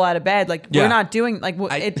roll out of bed. Like, Yeah. we're not doing, like,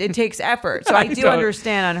 it takes effort. So I do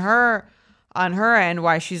understand on her end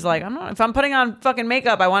why she's like, if I'm putting on fucking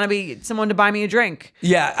makeup, I want to be someone to buy me a drink.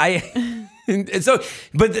 Yeah, and so,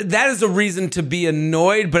 but that is a reason to be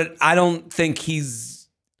annoyed. But I don't think he's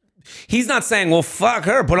not saying, well, fuck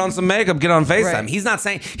her, put on some makeup, get on FaceTime.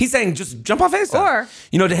 Right. He's saying just jump on FaceTime.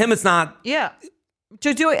 Or, to him, it's not. Yeah.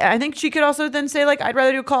 To do it, I think she could also then say, like, I'd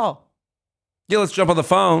rather do a call. Yeah, let's jump on the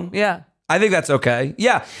phone. Yeah. I think that's okay.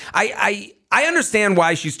 Yeah, I understand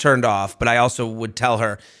why she's turned off, but I also would tell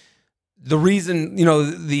her the reason,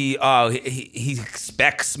 he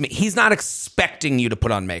expects me. He's not expecting you to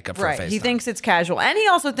put on makeup for Right. FaceTime. He thinks it's casual. And he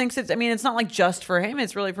also thinks it's not like just for him.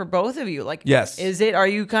 It's really for both of you. Like, yes. Are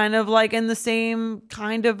you kind of like in the same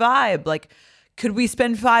kind of vibe? Like, could we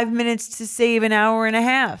spend 5 minutes to save an hour and a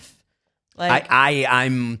half? Like,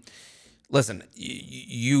 I'm listen,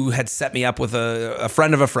 you had set me up with a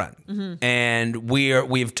friend of a friend. Mm-hmm. And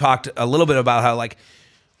we've talked a little bit about how, like,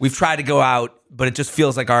 we've tried to go out, but it just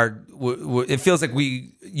feels like it feels like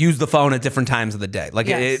we use the phone at different times of the day. Like,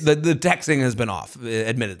 yes. the texting has been off,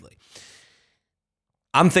 admittedly.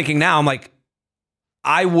 I'm thinking now, I'm like,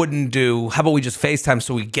 I wouldn't do, how about we just FaceTime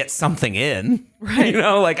so we get something in? Right.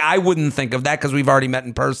 Like, I wouldn't think of that because we've already met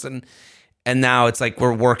in person. And now it's like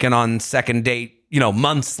we're working on second date,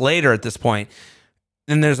 months later at this point.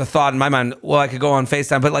 And there's a thought in my mind, well, I could go on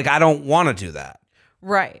FaceTime, but like, I don't want to do that.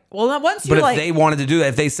 Right. Well, then once you But if they wanted to do that,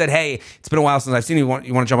 if they said, hey, it's been a while since I've seen you,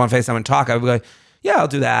 you want to jump on FaceTime and talk, I would be like, yeah, I'll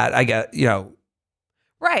do that. I get,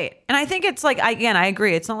 Right. And I think it's like, I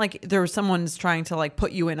agree. It's not like someone's trying to like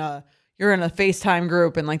put you you're in a FaceTime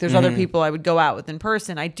group and like there's other people I would go out with in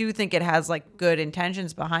person. I do think it has like good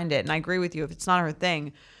intentions behind it. And I agree with you. If it's not her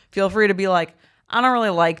thing, feel free to be like, I don't really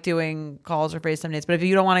like doing calls or FaceTime dates, but if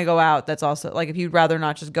you don't want to go out, that's also like, if you'd rather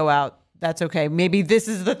not just go out, that's okay. Maybe this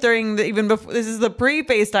is the thing that even before, this is the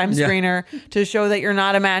pre-FaceTime screener to show that you're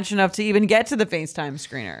not a match enough to even get to the FaceTime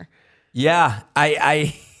screener. Yeah,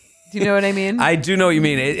 I do you know what I mean? I do know what you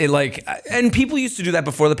mean. It like, and people used to do that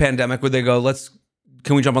before the pandemic, where they go,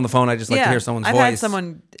 can we jump on the phone? I just like to hear someone's voice. I've had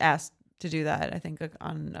someone ask to do that, I think,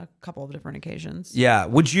 on a couple of different occasions. Yeah.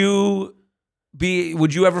 Would you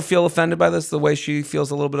ever feel offended by this, the way she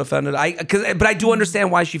feels a little bit offended? But I do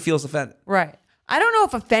understand why she feels offended. Right. I don't know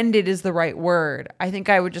if offended is the right word. I think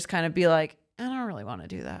I would just kind of be like, I don't really want to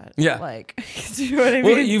do that. Yeah. Like, do you know what I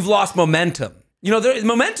mean? Well, you've lost momentum.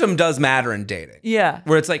 Momentum does matter in dating. Yeah.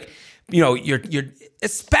 Where it's like, you're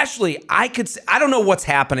especially, I don't know what's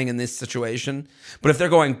happening in this situation, but if they're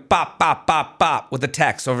going bop, bop, bop, bop with the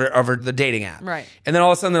text over the dating app. Right. And then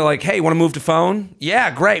all of a sudden they're like, hey, you want to move to phone?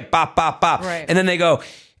 Yeah, great. Bop, bop, bop. Right. And then they go,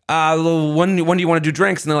 when do you want to do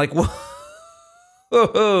drinks? And they're like, well,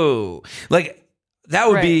 Like that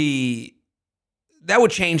would be, that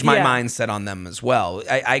would change my mindset on them as well.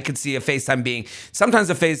 I could see a FaceTime being, sometimes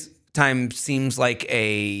a FaceTime seems like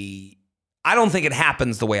I don't think it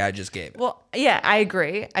happens the way I just gave it. Well, yeah, I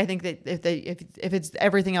agree. I think that if it's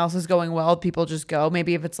everything else is going well, people just go.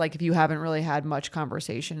 Maybe if it's like if you haven't really had much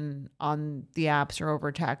conversation on the apps or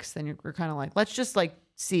over text, then you're kind of like, let's just like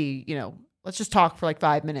see, let's just talk for like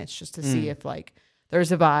 5 minutes just to see if like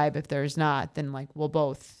there's a vibe. If there's not, then like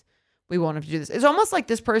we won't have to do this. It's almost like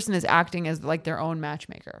this person is acting as like their own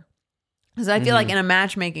matchmaker. Because I feel like in a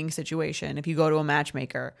matchmaking situation, if you go to a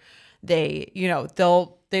matchmaker,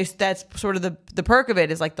 that's sort of the perk of it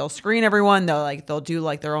is like they'll screen everyone. They'll do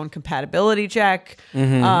like their own compatibility check.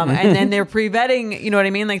 And then they're pre-vetting, you know what I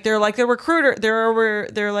mean? Like they're like the recruiter.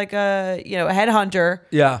 They're like a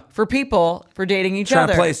headhunter for people for dating each other.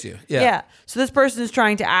 Trying to place you. Yeah. So this person is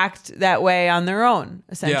trying to act that way on their own,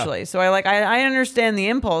 essentially. Yeah. So I understand the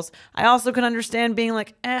impulse. I also can understand being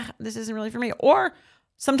like, this isn't really for me. Or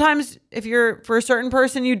sometimes if you're for a certain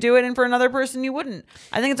person, you do it, and for another person, you wouldn't.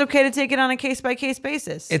 I think it's okay to take it on a case-by-case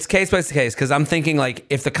basis. It's case-by-case, because I'm thinking, like,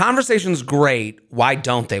 if the conversation's great, why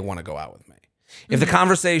don't they want to go out with me? If the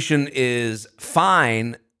conversation is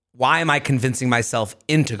fine, why am I convincing myself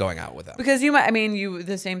into going out with them? Because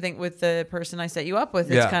the same thing with the person I set you up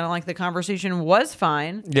with. It's kind of like the conversation was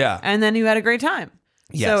fine. Yeah. And then you had a great time.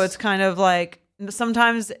 Yes. So it's kind of like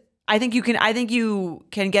sometimes I think you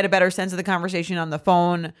can get a better sense of the conversation on the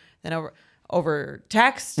phone than over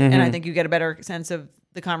text. And I think you get a better sense of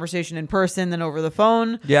the conversation in person than over the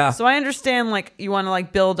phone. Yeah. So I understand like you want to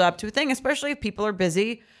like build up to a thing, especially if people are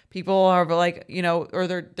busy. People are like, or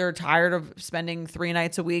they're tired of spending 3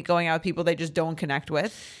 nights a week going out with people they just don't connect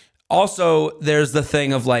with. Also, there's the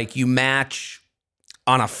thing of like you match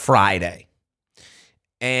on a Friday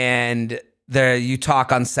and you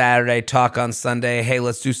talk on Saturday, talk on Sunday. Hey,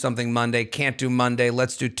 let's do something Monday. Can't do Monday.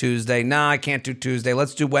 Let's do Tuesday. Nah, I can't do Tuesday.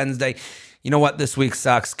 Let's do Wednesday. You know what? This week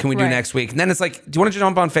sucks. Can we do next week? And then it's like, do you want to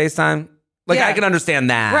jump on FaceTime? Like, I can understand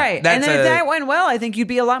that. Right. And then if that went well, I think you'd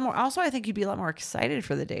be a lot more. Also, I think you'd be a lot more excited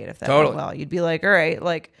for the date if that went well. You'd be like, all right,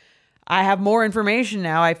 like, I have more information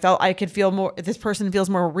now. I could feel more. This person feels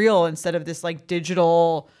more real instead of this like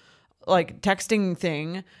digital, like texting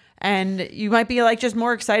thing. And you might be like just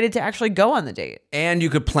more excited to actually go on the date. And you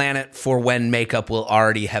could plan it for when makeup will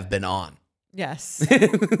already have been on. Yes.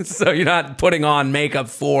 So you're not putting on makeup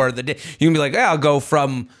for the day. You can be like, I'll go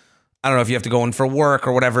from, I don't know if you have to go in for work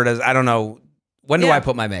or whatever it is. I don't know. When do I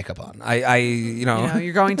put my makeup on?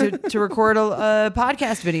 You're going to record a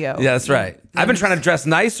podcast video. Yeah, that's right. I've been trying to dress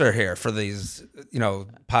nicer here for these,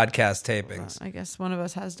 podcast tapings. I guess one of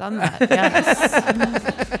us has done that. Yes.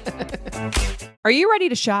 Are you ready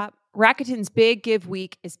to shop? Rakuten's Big Give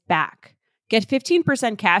Week is back. Get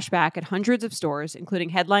 15% cash back at hundreds of stores, including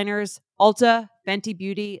Headliners, Ulta, Fenty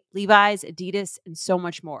Beauty, Levi's, Adidas, and so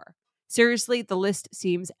much more. Seriously, the list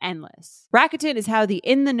seems endless. Rakuten is how the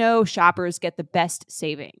in-the-know shoppers get the best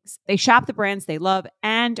savings. They shop the brands they love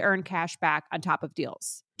and earn cash back on top of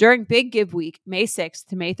deals. During Big Give Week, May 6th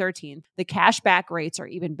to May 13th, the cash back rates are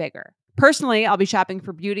even bigger. Personally, I'll be shopping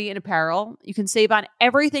for beauty and apparel. You can save on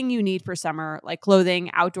everything you need for summer, like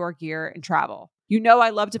clothing, outdoor gear, and travel. You know I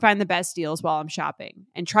love to find the best deals while I'm shopping.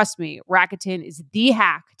 And trust me, Rakuten is the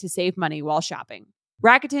hack to save money while shopping.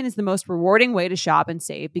 Rakuten is the most rewarding way to shop and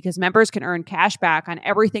save because members can earn cash back on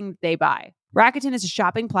everything they buy. Rakuten is a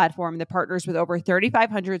shopping platform that partners with over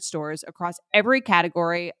 3,500 stores across every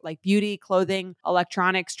category like beauty, clothing,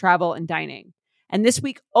 electronics, travel, and dining. And this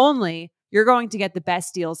week only, you're going to get the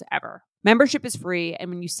best deals ever. Membership is free,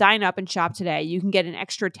 and when you sign up and shop today, you can get an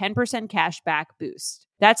extra 10% cash back boost.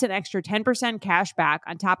 That's an extra 10% cash back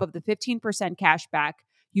on top of the 15% cash back.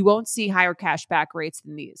 You won't see higher cash back rates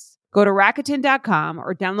than these. Go to Rakuten.com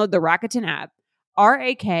or download the Rakuten app.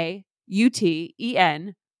 Rakuten.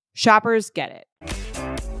 Shoppers get it.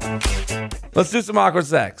 Let's do some awkward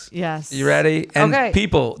sex. Yes. You ready? And okay.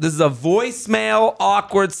 People, this is a voicemail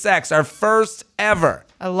awkward sex, our first ever.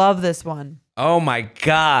 I love this one. Oh my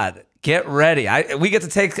God. Get ready. We can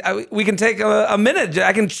take a minute.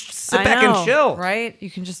 I can sit back and chill. Right? You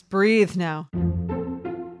can just breathe now.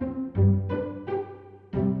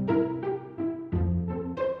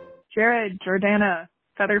 Jared, Jordana,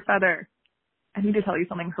 Feather. I need to tell you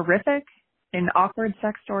something horrific. An awkward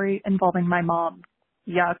sex story involving my mom.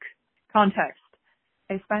 Yuck. Context.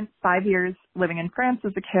 I spent 5 years living in France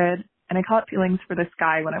as a kid, and I caught feelings for this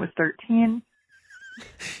guy when I was 13.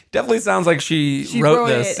 Definitely sounds like she wrote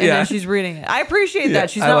this. And then she's reading it. I appreciate that.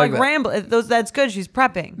 She's not like rambling. That's good. She's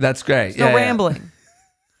prepping. That's great. No rambling.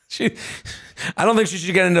 I don't think she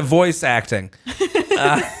should get into voice acting.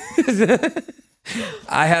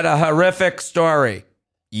 I had a horrific story.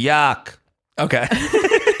 Yuck. Okay.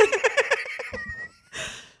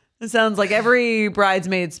 It sounds like every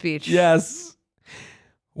bridesmaid speech. Yes.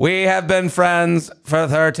 We have been friends for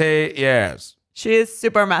 30 years. She is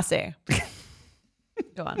super messy.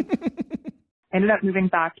 Go on. I ended up moving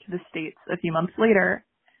back to the States a few months later,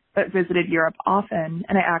 but visited Europe often,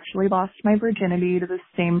 and I actually lost my virginity to the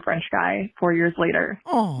same French guy 4 years later.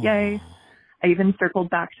 Oh. Yay. I even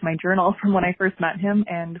circled back to my journal from when I first met him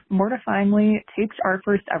and mortifyingly taped our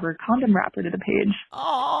first ever condom wrapper to the page.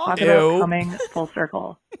 Talk about coming full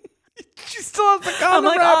circle. She still has the condom I'm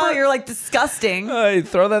like, wrapper. oh, you're like disgusting. Hey,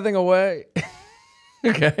 throw that thing away.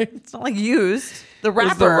 Okay. It's not like used. The wrapper.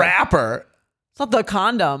 It's the wrapper. It's not the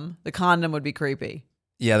condom. The condom would be creepy.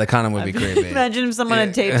 Yeah, the condom would be creepy. Imagine if someone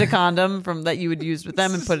had taped a condom from that you would use with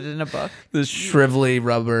them and put it in a book. This shrivelly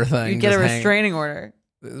rubber thing. You'd get a just hanging. restraining order.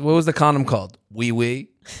 What was the condom called? Wee wee?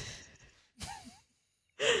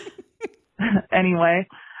 Anyway,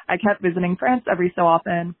 I kept visiting France every so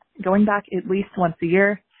often, going back at least once a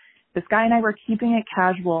year. This guy and I were keeping it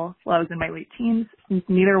casual while I was in my late teens, since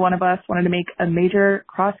neither one of us wanted to make a major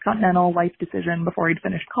cross-continental life decision before he'd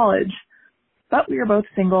finished college. But we were both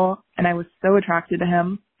single, and I was so attracted to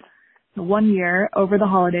him. One year, over the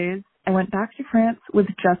holidays, I went back to France with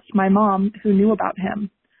just my mom, who knew about him.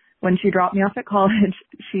 When she dropped me off at college,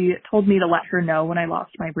 she told me to let her know when I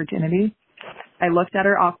lost my virginity. I looked at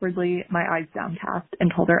her awkwardly, my eyes downcast,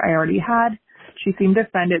 and told her I already had. She seemed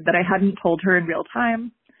offended that I hadn't told her in real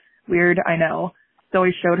time. Weird, I know. So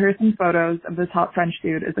I showed her some photos of this hot French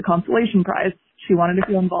dude as a consolation prize. She wanted to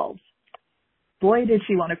feel involved. Boy, did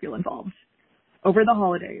she want to feel involved. Over the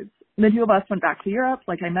holidays, the two of us went back to Europe,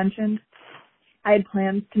 like I mentioned. I had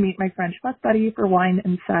plans to meet my French bus buddy for wine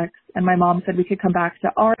and sex, and my mom said we could come back to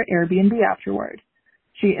our Airbnb afterward.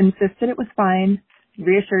 She insisted it was fine,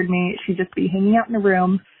 reassured me she'd just be hanging out in a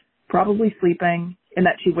room, probably sleeping, and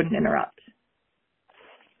that she wouldn't interrupt.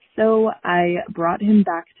 So I brought him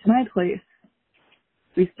back to my place.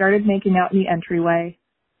 We started making out in the entryway.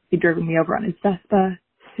 He drove me over on his Vespa,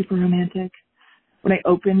 super romantic. When I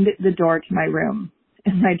opened the door to my room,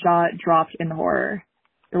 and my jaw dropped in horror.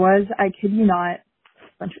 There was, I kid you not,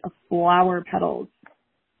 a bunch of flower petals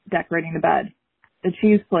decorating the bed, a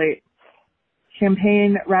cheese plate,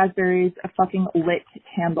 champagne, raspberries, a fucking lit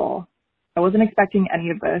candle. I wasn't expecting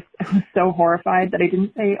any of this. I was so horrified that I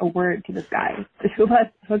didn't say a word to this guy. The two of us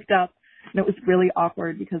hooked up, and it was really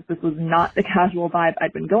awkward because this was not the casual vibe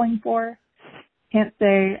I'd been going for. Can't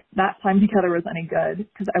say that time together was any good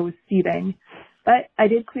because I was seething, but I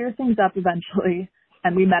did clear things up eventually,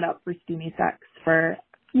 and we met up for steamy sex for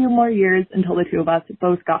few more years until the two of us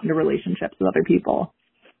both got into relationships with other people.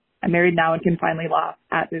 I'm married now and can finally laugh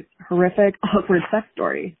at this horrific, awkward sex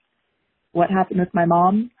story. What happened with my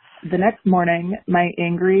mom? The next morning, my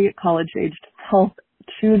angry, college-aged self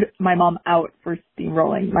chewed my mom out for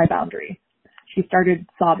steamrolling my boundary. She started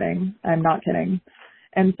sobbing, I'm not kidding,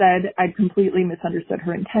 and said I'd completely misunderstood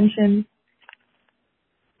her intention.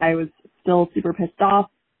 I was still super pissed off.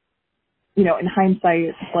 You know, in hindsight,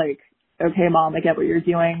 it's like, okay, Mom, I get what you're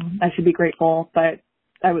doing. I should be grateful, but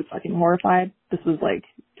I was fucking horrified. This was like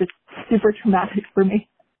just super traumatic for me.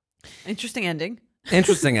 Interesting ending.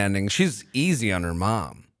 Interesting ending. She's easy on her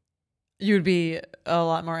mom. You would be a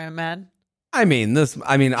lot more mad.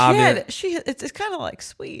 Obviously. It's kind of like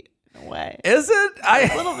sweet in a way. Is it?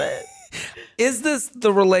 A little bit. Is this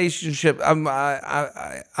the relationship? I'm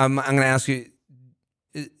going to ask you,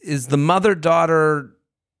 is the mother-daughter,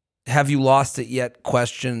 have you lost it yet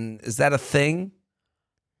question, is that a thing?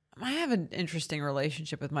 I have an interesting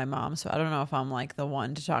relationship with my mom, so I don't know if I'm like the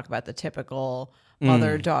one to talk about the typical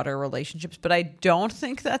mother-daughter relationships, but I don't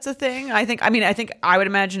think that's a thing. I think I would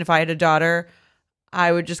imagine if I had a daughter,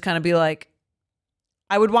 I would just kind of be like,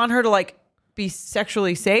 I would want her to like be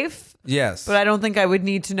sexually safe. Yes. But I don't think I would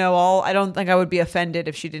need to know all. I don't think I would be offended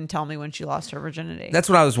if she didn't tell me when she lost her virginity. That's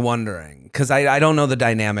what I was wondering, because I don't know the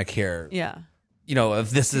dynamic here. Yeah. You know,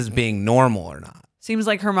 if this is being normal or not. Seems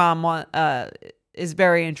like her mom is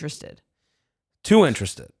very interested. Too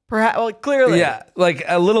interested. Perhaps, well, clearly. Yeah, like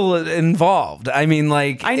a little involved. I mean,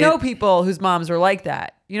 like. I know people whose moms are like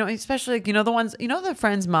that. You know, especially, like, you know, the ones, you know, the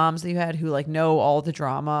friends' moms that you had who like know all the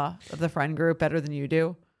drama of the friend group better than you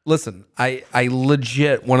do. Listen, I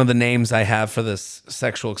legit, one of the names I have for this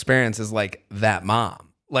sexual experience is like that mom.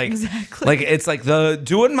 Like, exactly. Like, it's like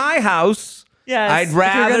do it in my house. Yes. I'd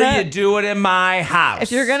rather you do it in my house.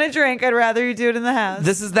 If you're going to drink, I'd rather you do it in the house.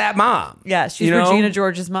 This is that mom. Yeah, she's Regina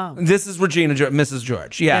George's mom. This is Mrs.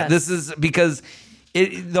 George. Yeah, Yes. This is because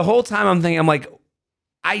the whole time I'm thinking, I'm like,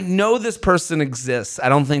 I know this person exists. I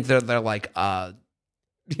don't think they're like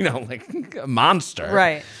like a monster.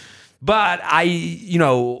 Right. But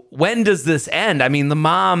when does this end? I mean, the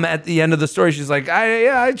mom at the end of the story, she's like,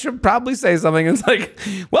 I should probably say something. And it's like,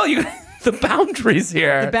 well, the boundaries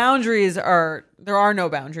here. The boundaries there are no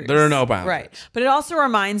boundaries. There are no boundaries. Right. But it also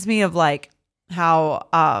reminds me of like how,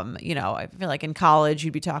 I feel like in college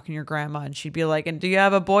you'd be talking to your grandma and she'd be like, and do you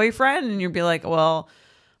have a boyfriend? And you'd be like, well,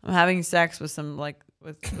 I'm having sex with some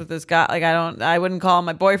with this guy. Like, I wouldn't call him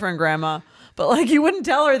my boyfriend, grandma. But like, you wouldn't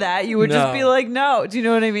tell her that. You would just be like, no. Do you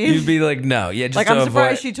know what I mean? You'd be like, no. Yeah. Just like, I'm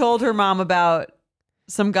surprised she told her mom about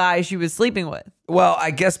some guy she was sleeping with. Well,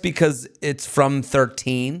 I guess because it's from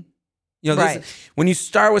 13. Right. When you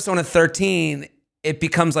start with someone at 13, it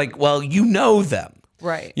becomes like, well, you know them.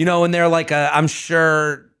 Right. And they're like, I'm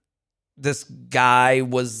sure this guy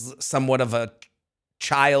was somewhat of a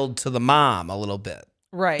child to the mom a little bit.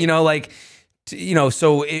 Right.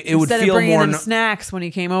 So it would Instead feel of bringing more him snacks when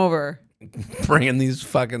he came over. bringing these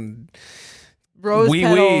fucking rose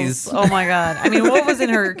wee-wees. petals. Oh my God. I mean, what was in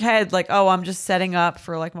her head? Like, oh, I'm just setting up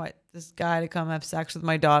for like this guy to come have sex with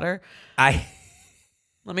my daughter. Let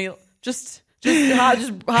me just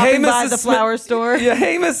hopping by the flower store. Yeah,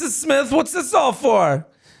 hey, Mrs. Smith, what's this all for?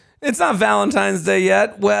 It's not Valentine's Day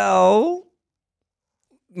yet. Well,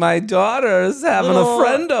 my daughter's having a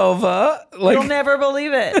friend over. You'll never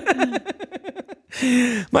believe it.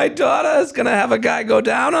 My daughter is going to have a guy go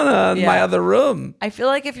down on her in my other room. I feel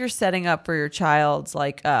like if you're setting up for your child's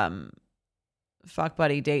like fuck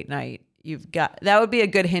buddy date night, that would be a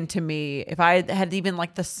good hint to me. If I had even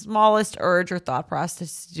like the smallest urge or thought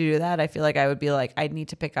process to do that, I feel like I would be like, I need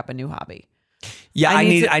to pick up a new hobby. Yeah,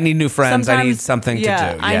 I need new friends. I need something to do.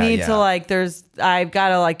 I need to I've got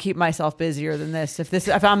to like keep myself busier than this.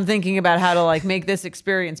 If I'm thinking about how to like make this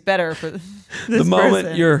experience better for this the moment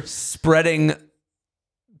person. You're spreading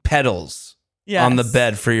petals on the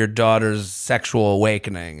bed for your daughter's sexual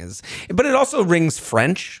awakening but it also rings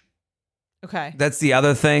French. Okay. That's the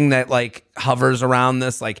other thing that like hovers around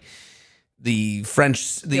this, like the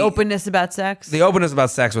French, the openness about sex. The openness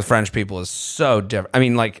about sex with French people is so different. I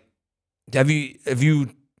mean, like, have you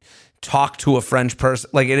talked to a French person?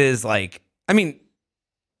 Like, it is like, I mean,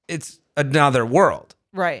 it's another world.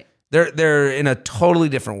 Right. They're in a totally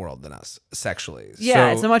different world than us sexually.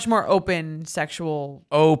 Yeah, so, it's a much more open sexual.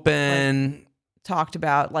 Like, talked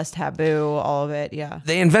about, less taboo, all of it. Yeah.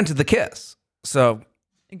 They invented the kiss. So.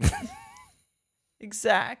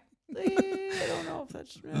 Exactly. I don't know if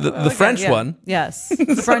that's the French one. Yes.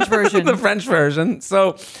 The French version. The French version.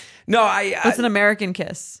 So, no, What's an American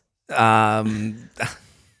kiss? I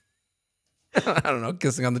don't know,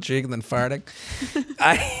 kissing on the cheek and then farting.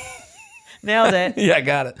 Nailed it. Yeah, I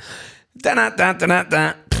got it.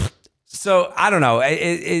 Da-na-da-da-da-da. So I don't know.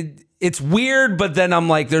 It's weird, but then I'm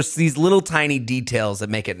like, there's these little tiny details that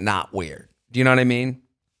make it not weird. Do you know what I mean?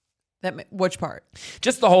 Which part?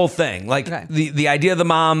 Just the whole thing. Like the idea of the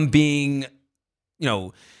mom being,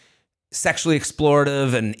 sexually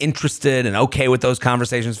explorative and interested and okay with those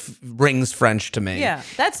conversations rings French to me. Yeah,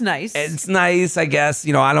 that's nice. It's nice, I guess.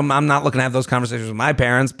 I'm not looking to have those conversations with my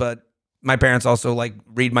parents, but my parents also like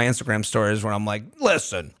read my Instagram stories where I'm like,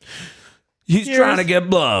 listen, he's trying to get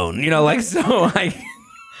blown,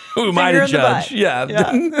 who am I to judge? Yeah.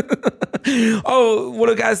 Oh, what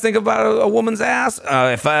do guys think about a woman's ass?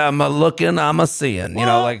 If I'm a looking, I'm a seeing.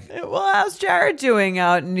 Well, how's Jared doing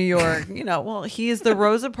out in New York? Well, he's the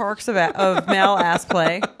Rosa Parks of male ass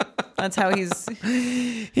play. That's how he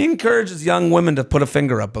encourages young women to put a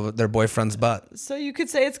finger up their boyfriend's butt. So you could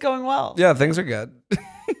say it's going well. Yeah, things are good.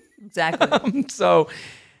 Exactly. So,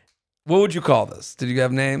 what would you call this? Did you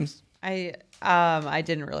have names? I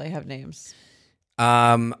didn't really have names.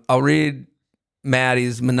 I'll read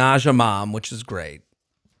Maddie's Menage a Mom, which is great.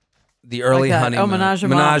 The early honeymoon. Oh, Menage a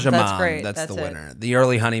Mom. That's great. That's the winner. The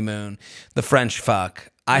early honeymoon. The French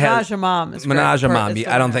fuck. Menage a Mom is Menage a great.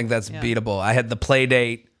 Mom. I don't think that's beatable. I had the play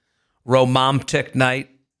date, romantic night.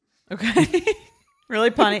 Okay.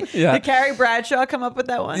 Really funny. Yeah. Did Carrie Bradshaw come up with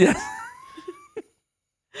that one? Yeah.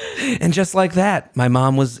 And just like that, my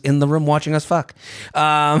mom was in the room watching us fuck.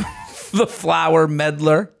 The flower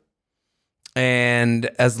meddler. And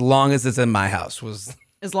as long as it's in my house was...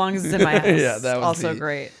 As long as it's in my house. Yeah, that was also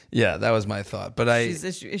great. Yeah, that was my thought. But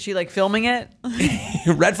is she like filming it?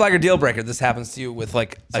 Red flag or deal breaker, this happens to you with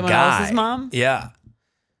like someone a guy. else's mom? Yeah.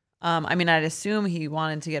 I mean, I'd assume he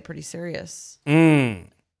wanted to get pretty serious.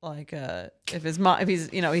 Like if his mom, if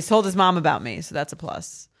he's told his mom about me, so that's a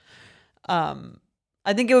plus.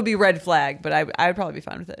 I think it would be red flag, but I'd probably be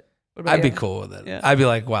fine with it. I'd be cool with it. Yeah. I'd be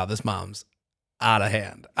like, wow, this mom's out of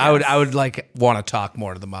hand. Yes. I would like want to talk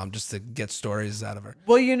more to the mom just to get stories out of her.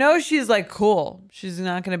 Well, she's like cool. She's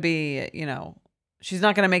not going to be, She's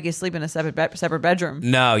not going to make you sleep in a separate bedroom.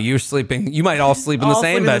 No, you're sleeping. You might all sleep in the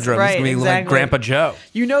same bedroom. Right, it's going to be like Grandpa Joe.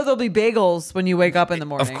 You know there'll be bagels when you wake up in the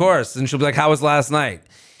morning. Of course. And she'll be like, how was last night?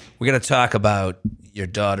 We got to talk about your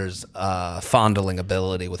daughter's fondling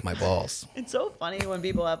ability with my balls. It's so funny when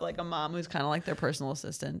people have like a mom who's kind of like their personal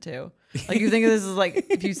assistant too. Like you think this is like,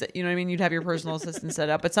 if you know what I mean? You'd have your personal assistant set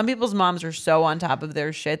up. But some people's moms are so on top of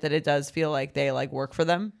their shit that it does feel like they like work for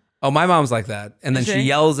them. Oh, my mom's like that. And then she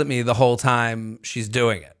yells at me the whole time she's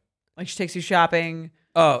doing it. Like she takes you shopping.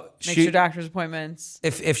 Oh, makes your doctor's appointments.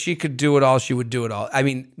 If she could do it all, she would do it all. I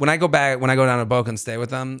mean, when I go down to Boca and stay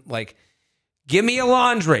with them, like, give me a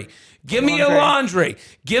laundry. Give me a laundry.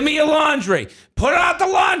 Give me a laundry. Put out the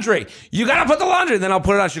laundry. You got to put the laundry. And then I'll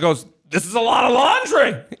put it out. She goes, this is a lot of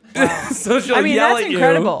laundry. Wow. So she'll yell at you. That's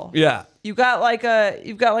incredible. Yeah. You've got like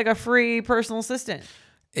a free personal assistant.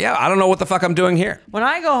 Yeah, I don't know what the fuck I'm doing here. When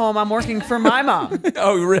I go home, I'm working for my mom.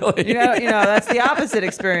 Oh, really? You know, that's the opposite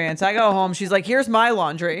experience. I go home, she's like, here's my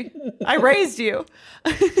laundry. I raised you.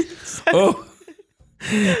 Oh.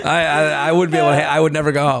 I would be able to, I would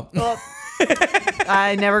never go home. Well,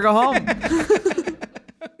 I never go home.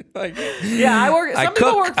 Yeah, I work. Some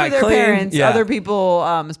people work for their parents. Yeah. Other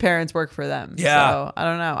people's parents work for them. Yeah. So I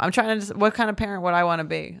don't know. I'm trying to. What kind of parent would I want to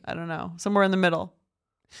be? I don't know. Somewhere in the middle.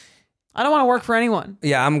 I don't want to work for anyone.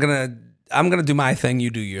 Yeah, I'm gonna do my thing. You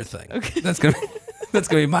do your thing. Okay. That's gonna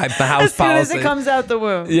be my house as policy. As soon as it comes out the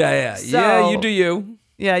womb. Yeah. So, yeah, you do you.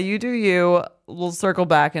 Yeah, you do you. We'll circle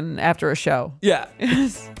back and after a show. Yeah.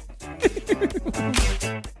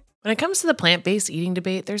 When it comes to the plant-based eating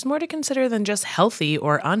debate, there's more to consider than just healthy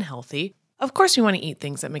or unhealthy. Of course, we want to eat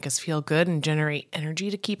things that make us feel good and generate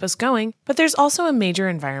energy to keep us going, but there's also a major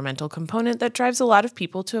environmental component that drives a lot of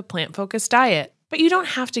people to a plant-focused diet. But you don't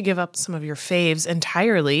have to give up some of your faves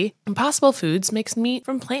entirely. Impossible Foods makes meat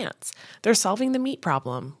from plants. They're solving the meat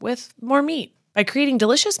problem with more meat. By creating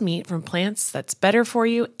delicious meat from plants that's better for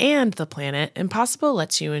you and the planet, Impossible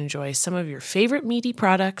lets you enjoy some of your favorite meaty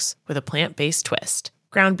products with a plant-based twist.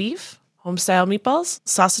 Ground beef, home-style meatballs,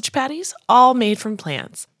 sausage patties, all made from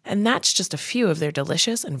plants. And that's just a few of their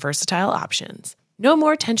delicious and versatile options. No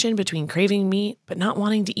more tension between craving meat but not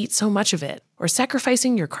wanting to eat so much of it, or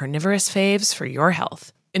sacrificing your carnivorous faves for your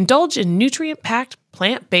health. Indulge in nutrient-packed,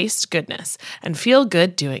 plant-based goodness and feel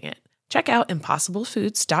good doing it. Check out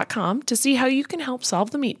impossiblefoods.com to see how you can help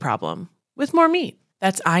solve the meat problem with more meat.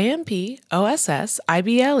 That's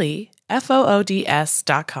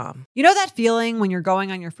IMPOSSIBLEFOODS.com. You know that feeling when you're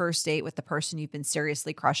going on your first date with the person you've been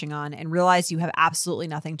seriously crushing on and realize you have absolutely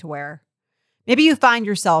nothing to wear? Maybe you find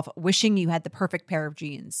yourself wishing you had the perfect pair of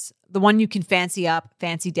jeans, the one you can fancy up,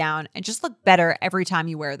 fancy down, and just look better every time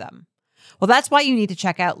you wear them. Well, that's why you need to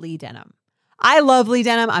check out Lee Denim. I love Lee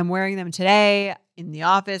Denim. I'm wearing them today in the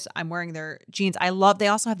office. I'm wearing their jeans. They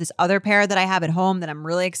also have this other pair that I have at home that I'm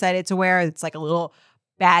really excited to wear. It's like a little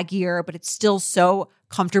baggier, but it's still so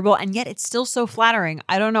comfortable and yet it's still so flattering.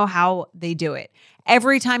 I don't know how they do it.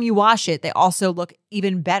 Every time you wash it, they also look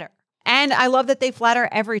even better. And I love that they flatter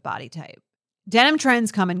every body type. Denim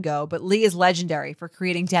trends come and go, but Lee is legendary for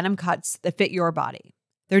creating denim cuts that fit your body.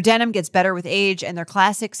 Their denim gets better with age, and their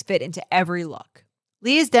classics fit into every look.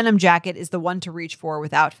 Lee's denim jacket is the one to reach for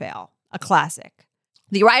without fail, a classic.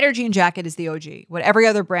 The Rider jean jacket is the OG, what every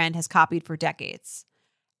other brand has copied for decades.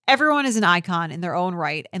 Everyone is an icon in their own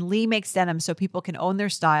right, and Lee makes denim so people can own their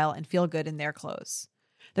style and feel good in their clothes.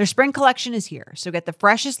 Their spring collection is here, so get the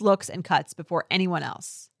freshest looks and cuts before anyone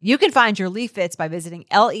else. You can find your Lee fits by visiting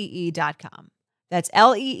lee.com. That's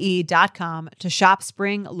lee.com to shop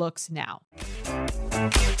spring looks now.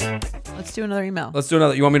 Let's do another email. Let's do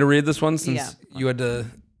another. You want me to read this one since you had to?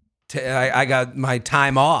 I got my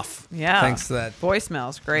time off. Yeah. Thanks to that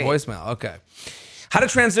voicemail's great. Voicemail. Okay. How to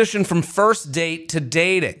transition from first date to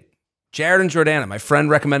dating. Jared and Jordana, my friend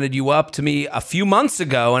recommended you up to me a few months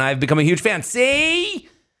ago, and I've become a huge fan. See?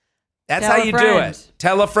 That's how you do it.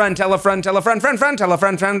 Tell a friend, tell a friend, tell a friend, friend, friend, tell a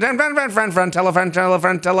friend, friend, friend, friend, friend, friend, friend, tell a friend, tell a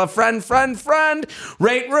friend, tell a friend, friend, friend.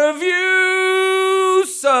 Rate, review,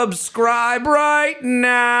 subscribe right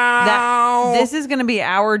now. This is going to be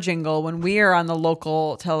our jingle when we are on the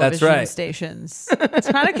local television stations. It's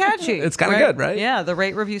kind of catchy. It's kind of good, right? Yeah, the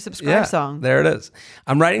rate, review, subscribe song. There it is.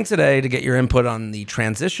 I'm writing today to get your input on the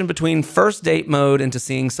transition between first date mode into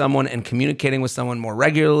seeing someone and communicating with someone more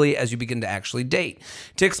regularly as you begin to actually date.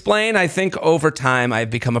 To explain, I think over time I've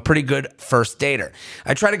become a pretty good first dater.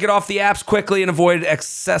 I try to get off the apps quickly and avoid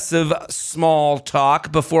excessive small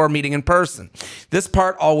talk before meeting in person. This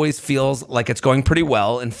part always feels like it's going pretty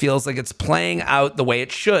well and feels like it's playing out the way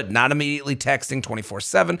it should, not immediately texting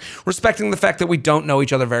 24/7, respecting the fact that we don't know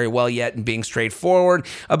each other very well yet and being straightforward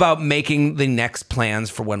about making the next plans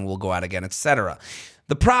for when we'll go out again, etc.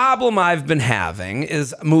 The problem I've been having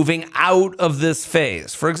is moving out of this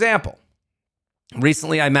phase. For example,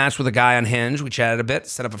 recently I matched with a guy on Hinge. We chatted a bit,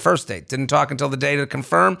 set up a first date. Didn't talk until the day to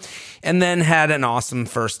confirm, and then had an awesome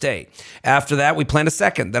first date. After that, we planned a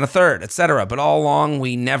second, then a third, etc. But all along,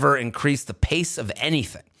 we never increased the pace of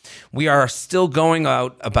anything. We are still going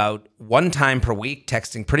out about one time per week,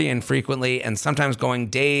 texting pretty infrequently, and sometimes going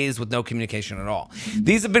days with no communication at all.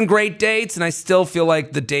 These have been great dates, and I still feel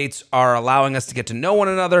like the dates are allowing us to get to know one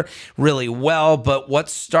another really well, but what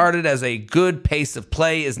started as a good pace of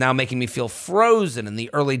play is now making me feel frozen in the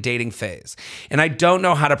early dating phase. And I don't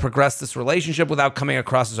know how to progress this relationship without coming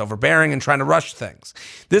across as overbearing and trying to rush things.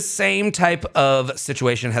 This same type of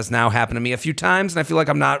situation has now happened to me a few times, and I feel like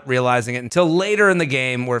I'm not realizing it until later in the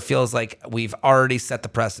game where it feels like we've already set the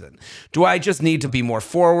precedent. Do I just need to be more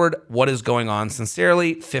forward? What is going on?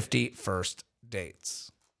 Sincerely, 50 first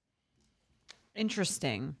dates.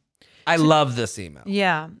 Interesting. I love this email.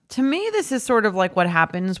 Yeah. To me, this is sort of like what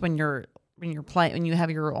happens when you have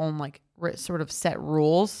your own like sort of set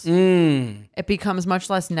rules. It becomes much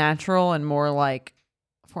less natural and more like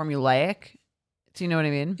formulaic. Do you know what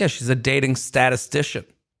I mean? Yeah, she's a dating statistician.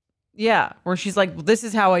 Yeah, where she's like, well, this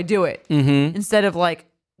is how I do it. Instead of like,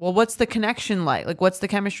 well, what's the connection like? Like, what's the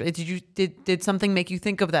chemistry? Did something make you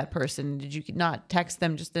think of that person? Did you not text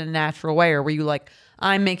them just in a natural way? Or were you like,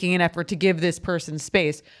 I'm making an effort to give this person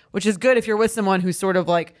space, which is good if you're with someone who's sort of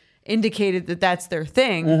like indicated that that's their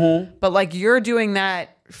thing. But like you're doing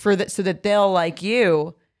that so that they'll like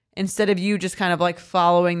you instead of you just kind of like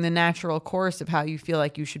following the natural course of how you feel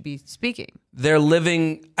like you should be speaking. They're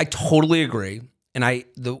living, I totally agree. And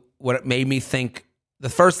what it made me think, the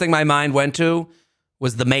first thing my mind went to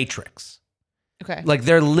was the Matrix. Okay. Like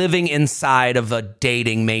they're living inside of a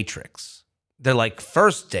dating matrix. They're like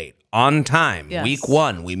first date on time. Yes. Week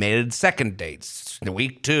 1, we made it second dates.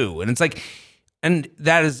 Week 2. And it's like, and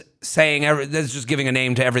that is saying, that's just giving a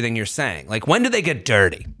name to everything you're saying. Like when do they get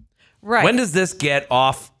dirty? Right. When does this get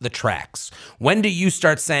off the tracks? When do you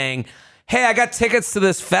start saying, hey, I got tickets to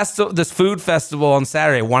this food festival on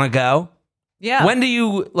Saturday. Want to go? Yeah. When do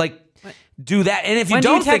you like do that? And if you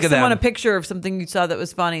don't think of them, someone a picture of something you saw that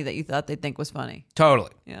was funny that you thought they'd think was funny.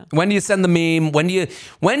 Totally. Yeah. When do you send the meme? When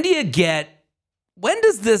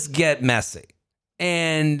does this get messy?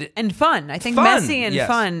 And fun. I think fun, messy and yes.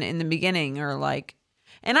 fun in the beginning are like,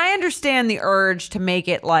 and I understand the urge to make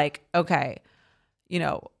it like, okay,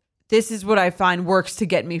 this is what I find works to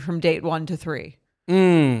get me from date 1 to 3.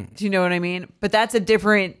 Do you know what I mean? But that's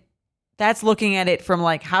looking at it from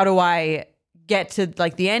like, how do I get to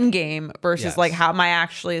like the end game versus Yes. like how am I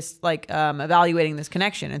actually like evaluating this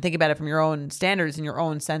connection, and think about it from your own standards and your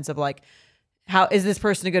own sense of like, how is this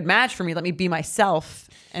person a good match for me? Let me be myself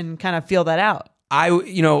and kind of feel that out.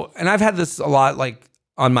 And I've had this a lot like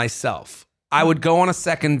on myself. I would go on a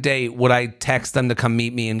second date. Would I text them to come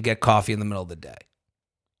meet me and get coffee in the middle of the day?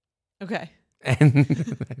 Okay.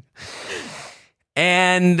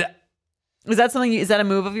 And Is that a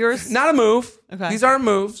move of yours? not a move. Okay. These aren't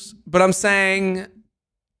moves, but I'm saying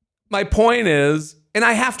my point is, and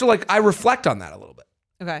I have to I reflect on that a little bit.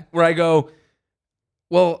 Okay. Where I go,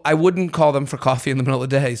 well, I wouldn't call them for coffee in the middle of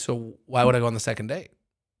the day, so why would I go on the second date?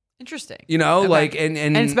 Interesting. Okay. like, and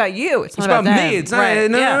it's about you. It's not about me. them. It's not. Right.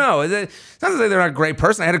 No. It's not to say they're not a great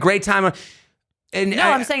person. I had a great time.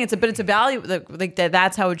 I'm saying it's a value. Like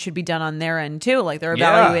that's how it should be done on their end too. Like they're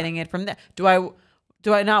evaluating it from there. Do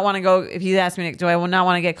I not want to go? If he asked me, do I not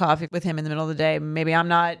want to get coffee with him in the middle of the day? Maybe I'm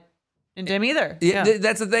not into him either. Yeah.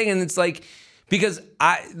 That's the thing, and it's like, because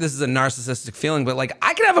this is a narcissistic feeling, but like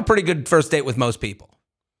I can have a pretty good first date with most people.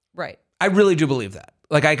 Right. I really do believe that.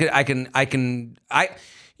 Like I can.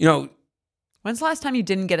 When's the last time you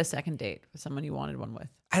didn't get a second date with someone you wanted one with?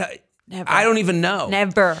 Never. I don't even know.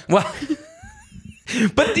 Never. Well,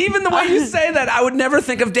 but even the way you say that, I would never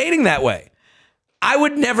think of dating that way. I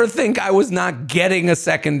would never think I was not getting a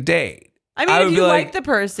second date. I mean, if you like the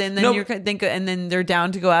person, then you think, and then they're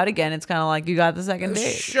down to go out again. It's kind of like you got the second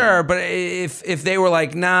date. Sure, but if they were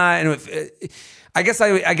like, nah, and I guess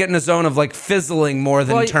I get in a zone of like fizzling more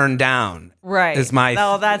than turned down. Right. Is my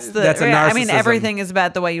that's a narcissism. I mean, everything is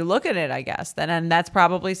about the way you look at it, I guess. And that's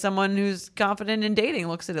probably someone who's confident in dating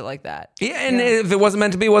looks at it like that. Yeah, and if it wasn't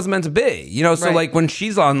meant to be, it wasn't meant to be. So Right. like when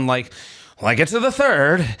she's on like, Well, I get to the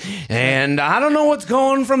third, and I don't know what's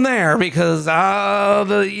going from there because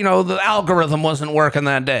the algorithm wasn't working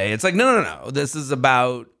that day. It's like, no. This is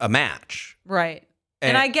about a match. Right.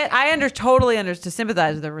 And to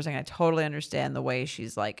sympathize with her for a second, I totally understand the way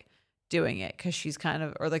she's like doing it because she's kind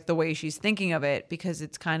of, or like the way she's thinking of it, because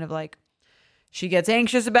it's kind of like she gets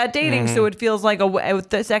anxious about dating. So it feels like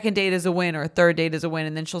the second date is a win or a third date is a win.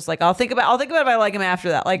 And then she'll like, I'll think about if I like him after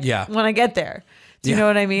that. Like when I get there. Do you know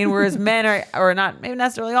what I mean? Whereas men are not, maybe not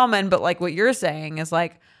necessarily all men, but like what you're saying is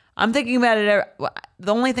like, I'm thinking about it.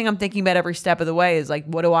 The only thing I'm thinking about every step of the way is like,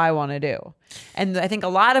 what do I want to do? And I think a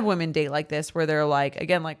lot of women date like this, where they're like,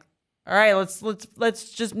 again, like, all right,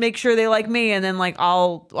 let's just make sure they like me, and then like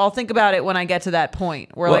I'll think about it when I get to that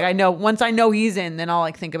point where like I know once I know he's in, then I'll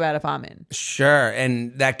like think about if I'm in. Sure,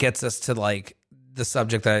 and that gets us to like the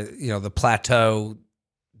subject that the plateau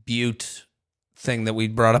butte thing that we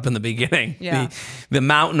brought up in the beginning. Yeah, the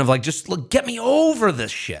mountain of like, just look, get me over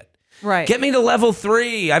this shit. Right. Get me to level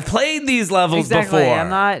 3. I've played these levels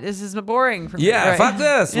before. This is boring for me. Yeah, right? fuck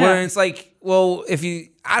this. Yeah. Where it's like, well,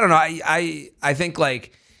 I don't know. I think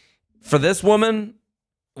like for this woman,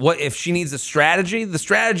 what if she needs a strategy? The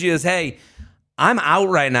strategy is, hey, I'm out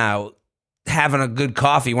right now having a good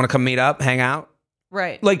coffee. You want to come meet up, hang out?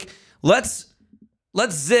 Right. Like, let's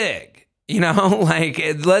zig, like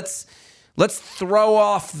let's throw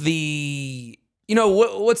off the,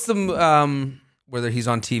 what's the, whether he's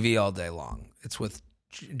on TV all day long. It's with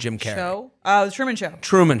Jim Carrey. Show? The Truman Show.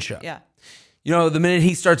 Truman Show. Yeah. The minute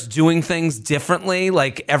he starts doing things differently,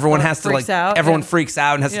 like everyone has to like, everyone freaks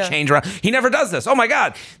out and has to change around. He never does this. Oh my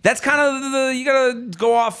God. That's kind of you gotta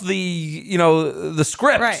go off the, the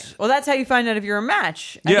script. Right. Well, that's how you find out if you're a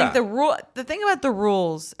match. I think the thing about the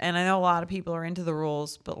rules, and I know a lot of people are into the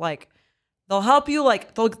rules, but like they'll help you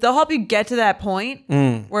they'll help you get to that point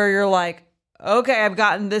where you're like, okay, I've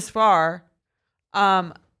gotten this far.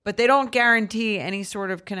 But they don't guarantee any sort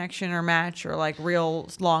of connection or match or like real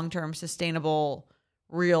long-term sustainable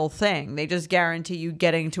real thing. They just guarantee you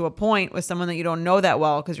getting to a point with someone that you don't know that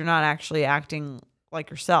well because you're not actually acting like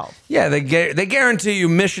yourself. Yeah, they guarantee you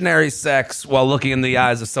missionary sex while looking in the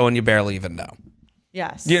eyes of someone you barely even know.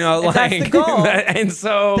 Yes. If that's the goal. And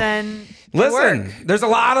so then listen, there's a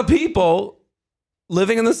lot of people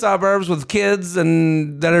living in the suburbs with kids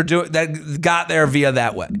and that got there via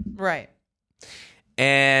that way. Right.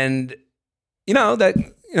 And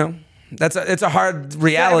it's a hard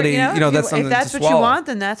reality. That's something if that's to what swallow. you want,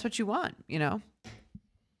 then that's what you want.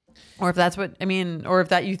 Or if that's what or if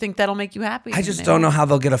that you think that'll make you happy. I just don't know how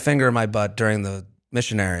they'll get a finger in my butt during the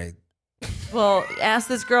missionary. Well, ask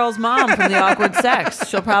this girl's mom from the awkward sex.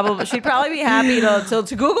 She'd probably be happy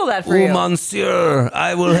to Google that for you. Oh, monsieur,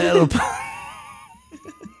 I will help.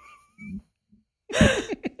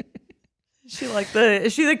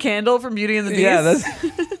 Is she the candle from Beauty and the Beast? Yeah, that's.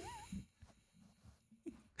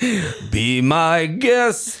 Be my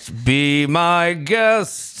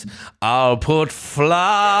guest. I'll put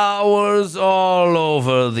flowers all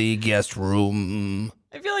over the guest room.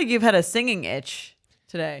 I feel like you've had a singing itch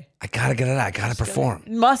today. I gotta get it out. I gotta perform.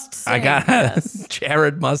 Must sing. Yes.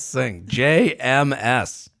 Jared must sing.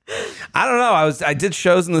 JMS. I don't know. I did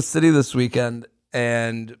shows in the city this weekend,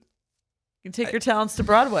 and you can take your talents to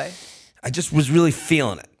Broadway. I just was really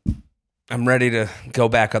feeling it. I'm ready to go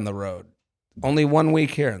back on the road. Only 1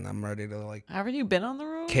 week here, and I'm ready to like. Haven't you been on the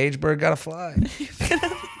road? Cage bird gotta fly.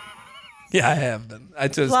 Yeah, I have been.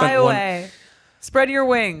 Fly away. Spread your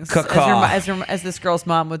wings, as this girl's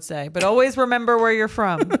mom would say. But always remember where you're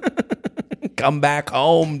from. Come back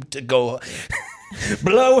home to go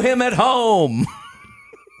blow him at home.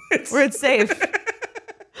 Where it's safe.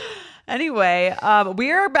 Anyway,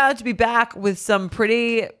 we are about to be back with some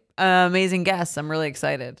pretty amazing guests. I'm really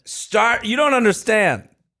excited. You don't understand.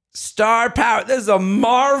 Star power. This is a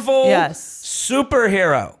Marvel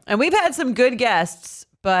superhero. And we've had some good guests,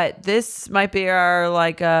 but this might be our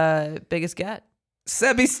biggest get.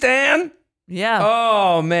 Sebastian? Yeah.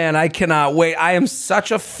 Oh man, I cannot wait. I am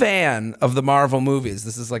such a fan of the Marvel movies.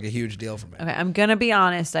 This is like a huge deal for me. Okay, I'm going to be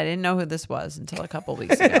honest. I didn't know who this was until a couple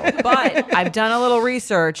weeks ago. But I've done a little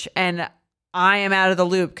research and I am out of the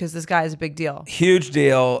loop because this guy is a big deal. Huge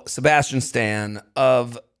deal. Sebastian Stan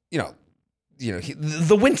of,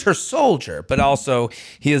 the Winter Soldier, but also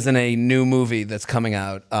he is in a new movie that's coming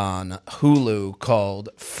out on Hulu called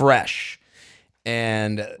Fresh.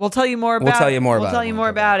 And we'll tell you more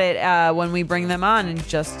about it when we bring them on in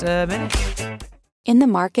just a minute. In the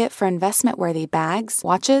market for investment-worthy bags,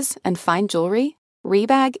 watches, and fine jewelry,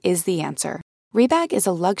 Rebag is the answer. Rebag is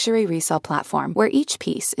a luxury resale platform where each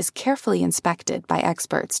piece is carefully inspected by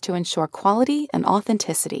experts to ensure quality and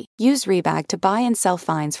authenticity. Use Rebag to buy and sell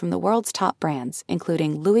finds from the world's top brands,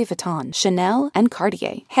 including Louis Vuitton, Chanel, and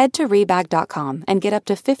Cartier. Head to Rebag.com and get up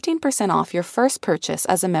to 15% off your first purchase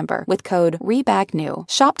as a member with code REBAGNEW.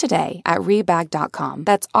 Shop today at Rebag.com.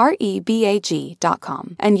 That's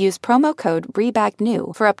REBAG.com. And use promo code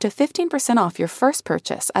REBAGNEW for up to 15% off your first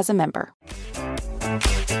purchase as a member.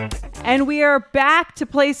 And we are back to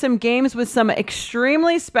play some games with some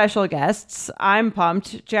extremely special guests. I'm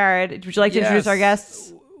pumped. Jared, would you like to introduce our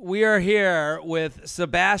guests? We are here with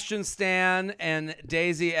Sebastian Stan and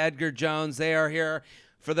Daisy Edgar-Jones. They are here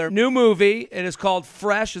for their new movie. It is called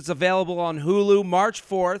Fresh. It's available on Hulu March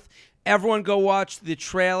 4th. Everyone go watch the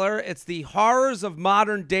trailer. It's the horrors of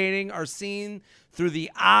modern dating are seen through the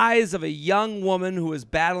eyes of a young woman who is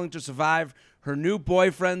battling to survive her new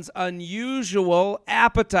boyfriend's unusual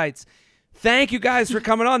appetites. Thank you guys for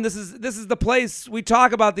coming on. This is the place we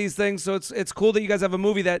talk about these things, so it's cool that you guys have a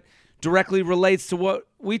movie that directly relates to what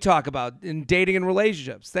we talk about in dating and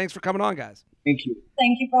relationships. Thanks for coming on, guys. Thank you.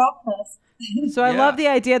 Thank you for having us. So I love the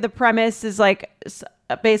idea. The premise is like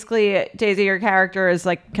basically Daisy, your character, is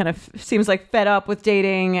like kind of seems like fed up with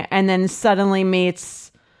dating and then suddenly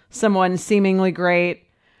meets someone seemingly great.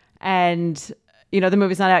 And, you know, the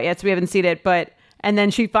movie's not out yet, so we haven't seen it. And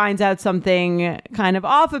then she finds out something kind of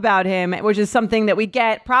off about him, which is something that we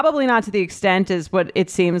get, probably not to the extent as what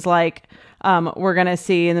it seems like we're going to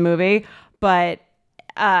see in the movie. But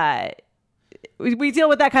we deal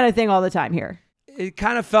with that kind of thing all the time here. It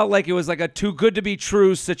kind of felt like it was like a too good to be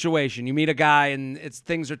true situation. You meet a guy and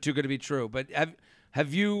things are too good to be true. But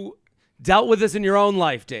have you dealt with this in your own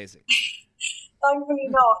life, Daisy? Thankfully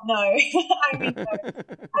not, no. I mean,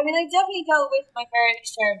 I've definitely dealt with my fair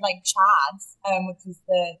share of like chads, which is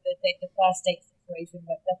the first date situation,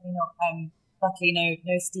 but definitely not, luckily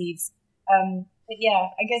no Steves. But yeah,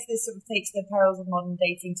 I guess this sort of takes the perils of modern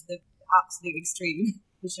dating to the absolute extreme,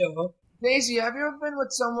 for sure. Daisy, have you ever been with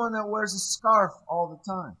someone that wears a scarf all the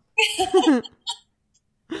time?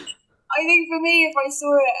 I think for me, if I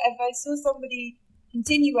saw somebody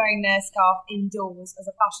continue wearing their scarf indoors as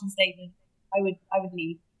a fashion statement, I would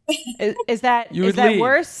leave. Is that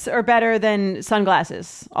worse or better than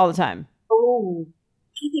sunglasses all the time? Oh,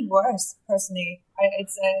 I think worse, personally.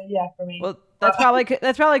 It's for me. Well, that's probably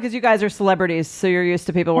because you guys are celebrities, so you're used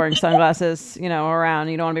to people wearing sunglasses, you know, around.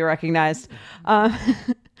 You don't want to be recognized.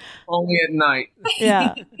 Only at night.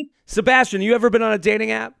 Yeah. Sebastian, you ever been on a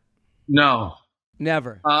dating app? No.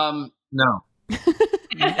 Never. No.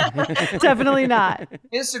 Definitely not.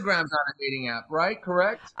 Instagram's not a dating app, right?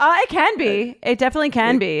 Correct? It can be. It definitely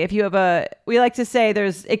can be. If you have we like to say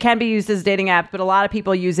it can be used as a dating app, but a lot of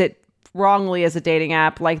people use it wrongly as a dating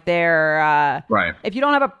app. Like right. If you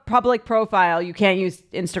don't have a public profile, you can't use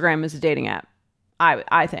Instagram as a dating app.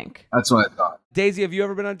 I think. That's what I thought. Daisy, have you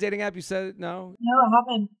ever been on a dating app? You said no? No, I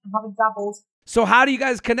haven't. I haven't dabbled. So how do you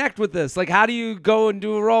guys connect with this? Like, how do you go and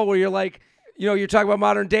do a role where you're like, you know, you're talking about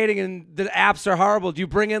modern dating and the apps are horrible. Do you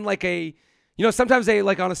bring in like sometimes they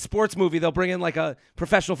like on a sports movie, they'll bring in like a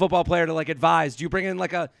professional football player to like advise. Do you bring in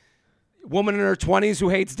like a woman in her 20s who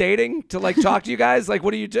hates dating to like talk to you guys? Like,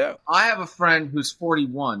 what do you do? I have a friend who's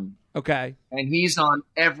 41. Okay. And he's on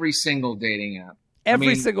every single dating app.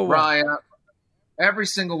 Every single one. Raya, every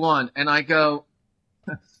single one. And I go,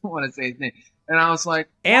 I don't want to say his name. And I was like,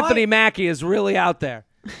 Anthony Mackie is really out there.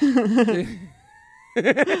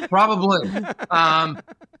 Probably.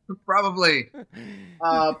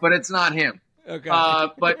 But it's not him. Okay.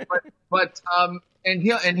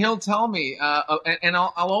 And he'll tell me, and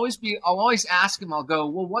I'll always ask him. I'll go,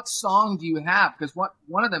 well, what song do you have? Because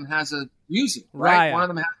one of them has a music, right? Raya. One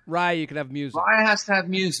of them Raya, you can have music. Raya has to have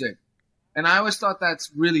music, and I always thought that's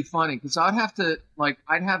really funny because I'd have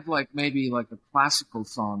maybe like a classical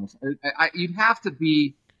song. You'd have to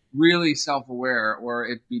be really self-aware, or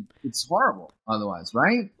it's horrible otherwise,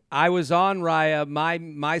 right? I was on Raya.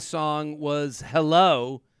 My song was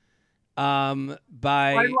 "Hello." By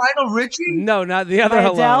Lionel Richie? No, not the other by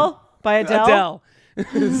hello. Adele? By Adele?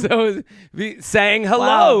 So saying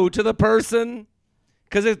hello to the person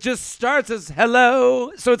because it just starts as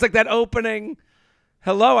hello. So it's like that opening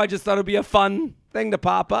hello. I just thought it'd be a fun thing to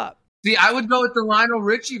pop up. See, I would go with the Lionel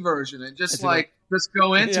Richie version and just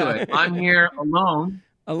go into it. I'm here alone.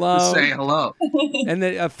 To say hello. And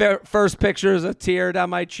the first picture is a tear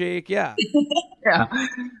down my cheek. Yeah. Yeah,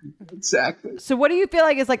 exactly. So what do you feel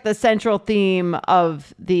like is like the central theme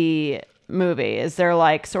of the movie? Is there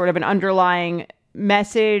like sort of an underlying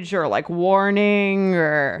message or like warning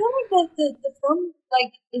or? I feel like the film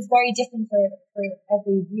like is very different for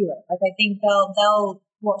every viewer. Like I think they'll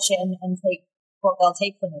watch it and take what they'll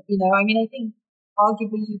take from it. You know, I mean, I think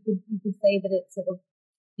arguably you could say that it's sort of,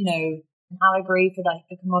 you know, an allegory for like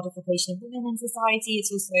the commodification of women in society.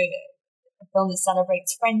 It's also a film that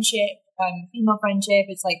celebrates friendship, female friendship.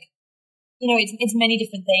 It's like, you know, it's many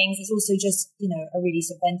different things. It's also just, you know, a really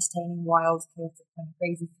sort of entertaining, wild, chaotic, kind of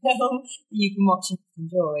crazy film that you can watch and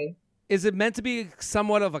enjoy. Is it meant to be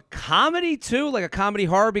somewhat of a comedy too, like a comedy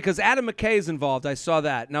horror? Because Adam McKay is involved. I saw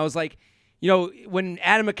that, and I was like, you know, when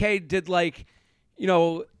Adam McKay did like, you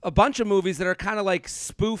know, a bunch of movies that are kind of like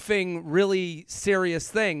spoofing really serious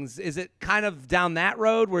things. Is it kind of down that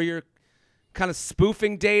road where you're kind of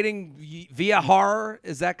spoofing dating via horror?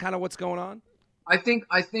 Is that kind of what's going on? I think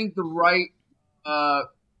the right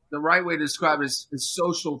way to describe it is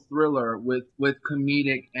social thriller with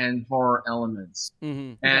comedic and horror elements.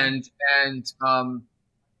 Mm-hmm. And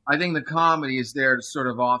I think the comedy is there to sort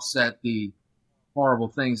of offset the horrible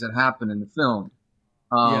things that happen in the film.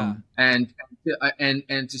 And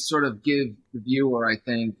to sort of give the viewer, I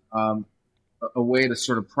think, a way to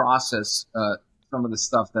sort of process some of the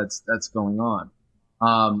stuff that's going on.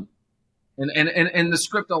 And the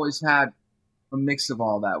script always had a mix of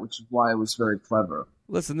all that, which is why it was very clever.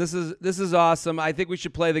 Listen, this is awesome. I think we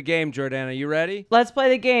should play the game, Jordana. You ready? Let's play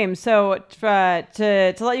the game. So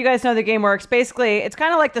to let you guys know the game works, basically, it's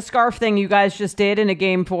kind of like the scarf thing you guys just did in a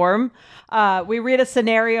game form. We read a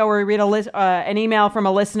scenario or we read an email from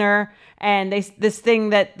a listener, and this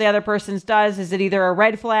thing that the other person does, is it either a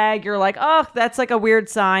red flag, you're like, oh, that's like a weird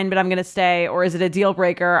sign, but I'm going to stay, or is it a deal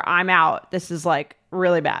breaker, I'm out. This is like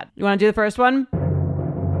really bad. You want to do the first one?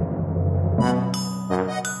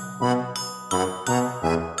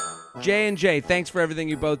 J&J, thanks for everything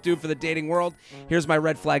you both do for the dating world. Here's my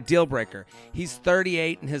red flag deal breaker. He's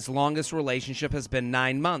 38 and his longest relationship has been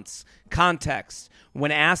 9 months. Context.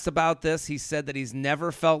 When asked about this, he said that he's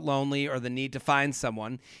never felt lonely or the need to find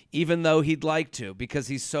someone, even though he'd like to, because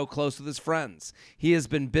he's so close with his friends. He has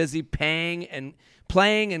been busy playing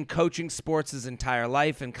and coaching sports his entire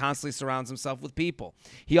life and constantly surrounds himself with people.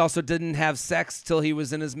 He also didn't have sex till he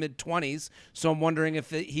was in his mid-20s, so I'm wondering if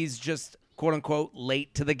he's just quote-unquote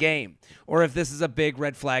late to the game, or if this is a big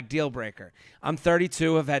red flag deal breaker. I'm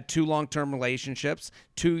 32, have had 2 long-term relationships,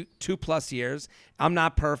 2+ years. I'm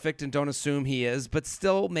not perfect and don't assume he is, but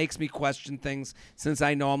still makes me question things since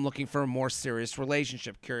I know I'm looking for a more serious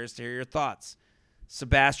relationship. Curious to hear your thoughts.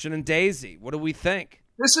 Sebastian and Daisy, what do we think?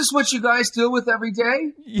 This is what you guys deal with every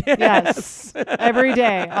day? Yes. Every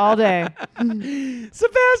day, all day.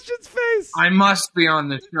 Sebastian's face. I must be on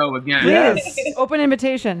this show again. Please, open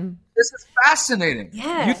invitation. This is fascinating.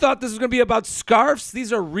 Yeah. You thought this was going to be about scarves?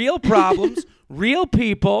 These are real problems, real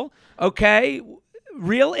people, okay?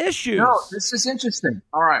 Real issues. No, this is interesting.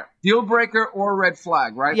 All right. Deal breaker or red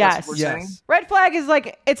flag, right? Yes. That's what we're saying? Red flag is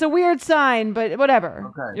like, it's a weird sign, but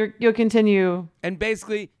whatever. Okay. You'll continue. And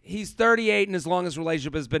basically, he's 38 and his longest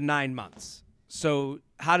relationship has been 9 months. So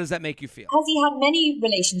how does that make you feel? Has he had many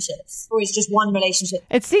relationships, or is just one relationship?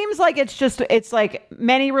 It seems like it's like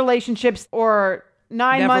many relationships, or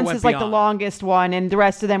 9 Never months went is like the beyond. longest one, and the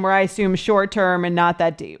rest of them were, I assume, short term and not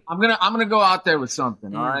that deep. I'm gonna go out there with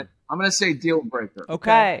something, all right? I'm gonna say deal breaker.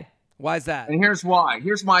 Okay. Why is that? And here's why.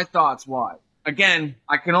 Here's my thoughts why. Again,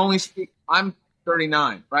 I can only speak. I'm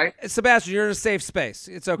 39, right? Sebastian, you're in a safe space.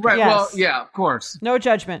 It's okay. Right. Yes. Well, yeah, of course. No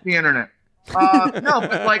judgment. The internet. No,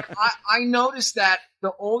 but like I noticed that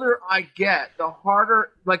the older I get, the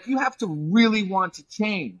harder. Like you have to really want to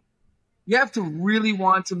change. You have to really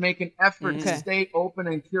want to make an effort to stay open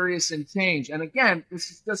and curious and change. And again, this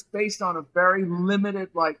is just based on a very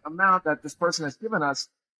limited like amount that this person has given us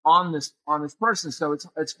on this person. So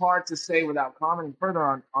it's hard to say without commenting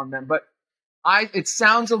further on them. But it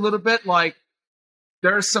sounds a little bit like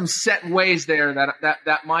there's some set ways there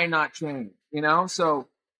that might not change, you know? So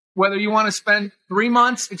whether you want to spend 3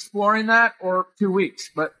 months exploring that or 2 weeks,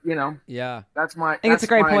 but you know, Yeah. that's my, I think it's a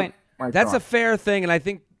great point. That's a fair thing. And I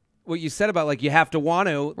think what you said about like you have to want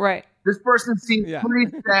to. Right. This person seems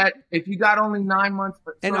pretty set. If you got only 9 months,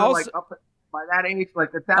 but And sort of also- like up by that age,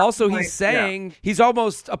 like at that Also, point, he's saying he's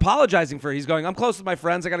almost apologizing for it. He's going, I'm close with my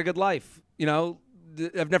friends. I got a good life. You know,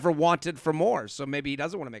 I've never wanted for more. So maybe he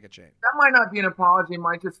doesn't want to make a change. that might not be an apology. It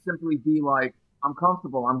might just simply be like, I'm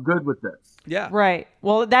comfortable. I'm good with this. Yeah. Right.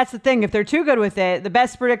 Well, that's the thing. If they're too good with it, the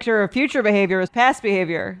best predictor of future behavior is past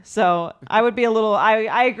behavior. So I would be a little,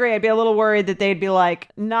 I agree. I'd be a little worried that they'd be like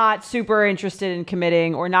not super interested in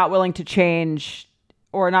committing or not willing to change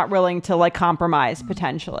or not willing to like compromise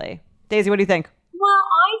potentially. Daisy, what do you think? Well,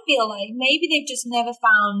 I feel like maybe they've just never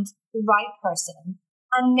found the right person.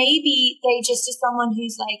 And maybe they just are someone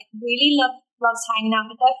who's like really loves hanging out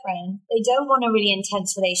with their friends. They don't want a really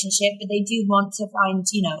intense relationship, but they do want to find,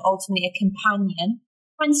 ultimately a companion.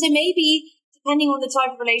 And so maybe, depending on the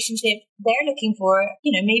type of relationship they're looking for,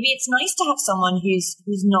 maybe it's nice to have someone who's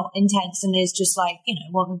not intense and is just like,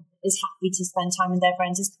 is happy to spend time with their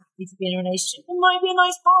friends, is happy to be in a relationship. It might be a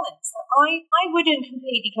nice balance. So I wouldn't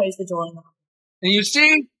completely close the door on that. And you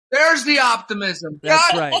see, there's the optimism.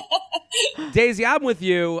 That's right. Daisy, I'm with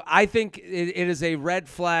you. I think it is a red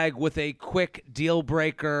flag with a quick deal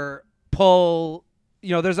breaker pull.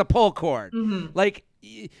 There's a pull cord. Mm-hmm. Like,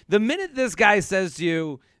 the minute this guy says to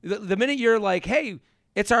you, the minute you're like, hey,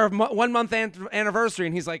 it's our 1 month anniversary,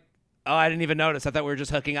 and he's like, oh, I didn't even notice. I thought we were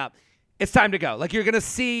just hooking up. It's time to go. Like, you're going to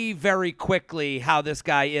see very quickly how this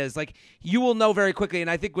guy is. Like, you will know very quickly. And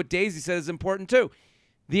I think what Daisy said is important too.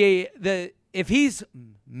 If he's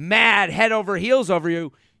mad head over heels over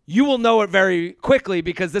you, you will know it very quickly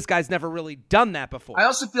because this guy's never really done that before. I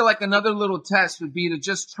also feel like another little test would be to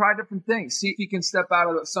just try different things. See if you can step out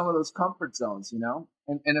of some of those comfort zones,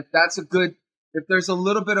 And if that's if there's a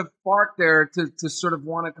little bit of spark there to sort of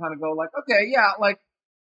want to kind of go like, okay, yeah, like,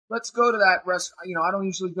 let's go to that restaurant. I don't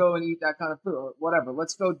usually go and eat that kind of food or whatever.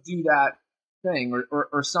 Let's go do that thing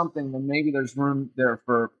or something. Then maybe there's room there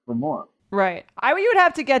for more. Right. You would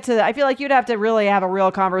have to get to, I feel like you'd have to really have a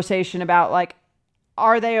real conversation about like,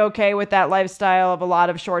 are they okay with that lifestyle of a lot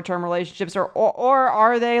of short-term relationships or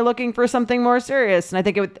are they looking for something more serious? And I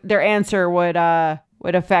think their answer would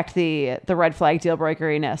affect the red flag deal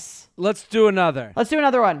breakeriness. Let's do another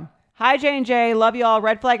one. Hi, J&J. Love you all.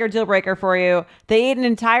 Red flag or deal breaker for you. They ate an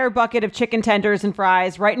entire bucket of chicken tenders and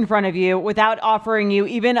fries right in front of you without offering you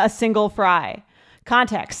even a single fry.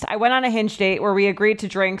 Context. I went on a Hinge date where we agreed to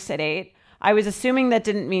drinks at 8. I was assuming that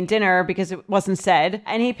didn't mean dinner because it wasn't said,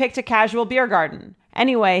 and he picked a casual beer garden.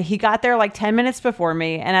 Anyway, he got there like 10 minutes before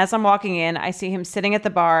me, and as I'm walking in, I see him sitting at the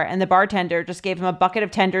bar, and the bartender just gave him a bucket of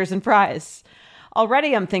tenders and fries.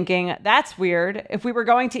 Already I'm thinking, that's weird. If we were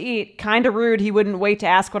going to eat, kind of rude he wouldn't wait to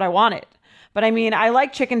ask what I wanted. But I mean, I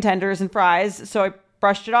like chicken tenders and fries, so I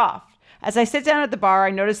brushed it off. As I sit down at the bar,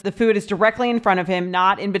 I notice the food is directly in front of him,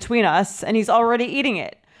 not in between us, and he's already eating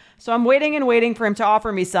it. So I'm waiting and waiting for him to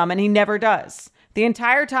offer me some, and he never does. The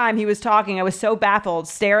entire time he was talking, I was so baffled,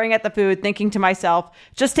 staring at the food, thinking to myself,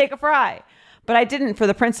 just take a fry. But I didn't for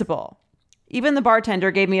the principle. Even the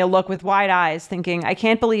bartender gave me a look with wide eyes, thinking, I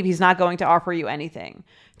can't believe he's not going to offer you anything.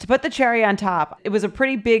 To put the cherry on top, it was a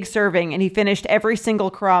pretty big serving, and he finished every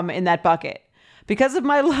single crumb in that bucket. Because of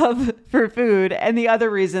my love for food and the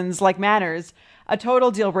other reasons, like manners, a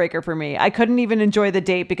total deal breaker for me. I couldn't even enjoy the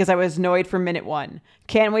date because I was annoyed from minute 1.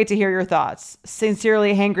 Can't wait to hear your thoughts.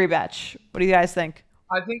 Sincerely, Hangry Betch. What do you guys think?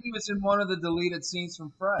 I think he was in one of the deleted scenes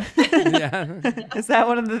from Fred. Yeah. Is that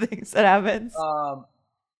one of the things that happens?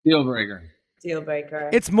 Deal breaker. Deal breaker.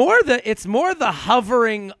 It's more the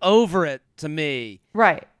hovering over it to me.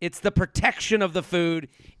 Right. It's the protection of the food.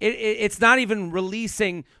 It's not even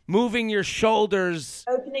releasing, moving your shoulders,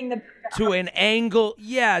 Opening to an angle.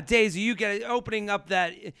 Yeah, Daisy, you get it, opening up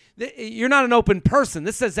that. You're not an open person.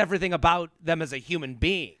 This says everything about them as a human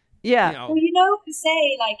being. Yeah. Well, we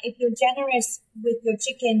say, like, if you're generous with your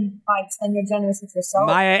chicken bites, then you're generous with your soul.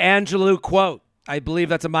 Maya Angelou quote. I believe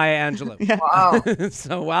that's a Maya Angelou. Yeah. Wow.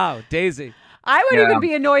 So, wow, Daisy. I would even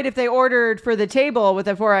be annoyed if they ordered for the table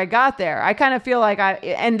before I got there. I kind of feel like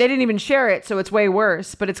and they didn't even share it, so it's way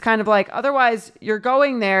worse. But it's kind of like, otherwise you're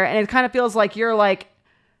going there and it kind of feels like you're like,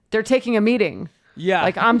 they're taking a meeting. Yeah.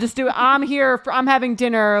 Like, I'm here, I'm having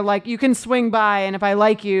dinner. Like, you can swing by, and if I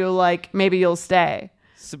like you, like, maybe you'll stay.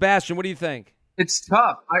 Sebastian, what do you think? It's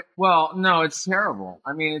tough. No, it's terrible.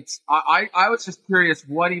 I mean, I was just curious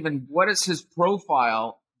what is his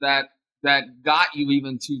profile that got you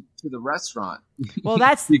even to the restaurant? Well,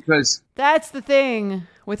 that's because that's the thing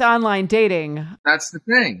with online dating. That's the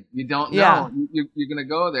thing. You don't know. Yeah. You're going to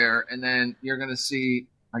go there and then you're going to see,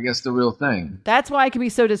 I guess, the real thing. That's why it can be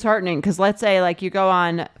so disheartening. Because let's say like you go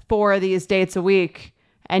on 4 of these dates a week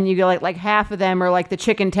and you go like half of them are like the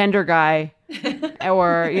chicken tender guy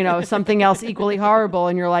or, something else equally horrible.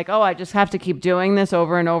 And you're like, oh, I just have to keep doing this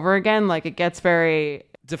over and over again. Like it gets very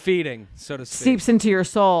defeating, so to speak. Seeps into your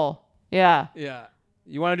soul. Yeah. Yeah.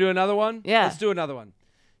 You want to do another one? Yeah. Let's do another one.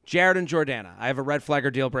 Jared and Jordana, I have a red flag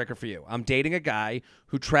or deal breaker for you. I'm dating a guy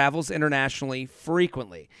who travels internationally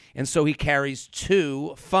frequently, and so he carries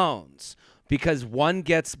 2 phones because one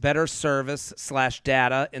gets better service /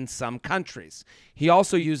 data in some countries. He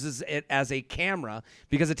also uses it as a camera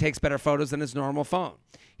because it takes better photos than his normal phone.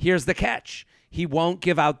 Here's the catch. He won't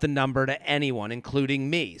give out the number to anyone, including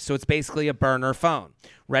me. So it's basically a burner phone.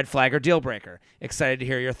 Red flag or deal breaker. Excited to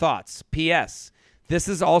hear your thoughts. P.S. This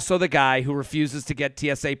is also the guy who refuses to get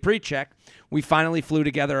TSA pre-check. We finally flew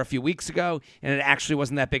together a few weeks ago, and it actually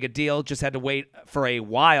wasn't that big a deal. Just had to wait for a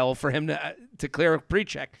while for him to clear a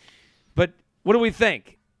pre-check. But what do we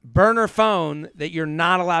think? Burner phone that you're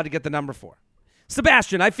not allowed to get the number for.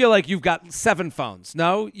 Sebastian, I feel like you've got 7 phones.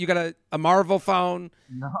 No? You got a Marvel phone?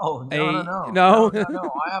 No.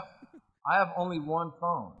 I have only one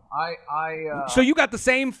phone. So you got the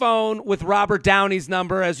same phone with Robert Downey's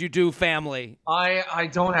number as you do family. I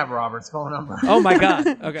don't have Robert's phone number. Oh my God.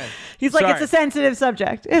 Okay. He's like, Sorry. it's a sensitive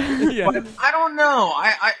subject. Yeah. But I don't know.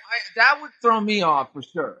 I that would throw me off for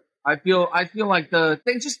sure. I feel like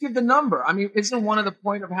they just give the number. I mean, isn't one of the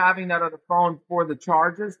point of having that other phone for the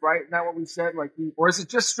charges, right? Isn't that what we said? Like, or is it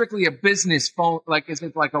just strictly a business phone? Like, is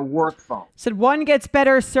it like a work phone? Said one gets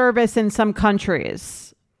better service in some countries.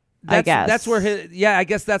 I guess that's where I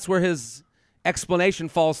guess that's where his explanation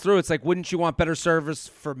falls through. It's like, wouldn't you want better service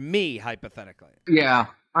for me, hypothetically? Yeah.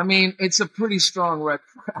 I mean, it's a pretty strong red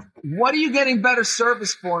flag. What are you getting better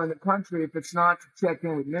service for in the country if it's not to check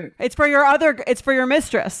in with me? It's for your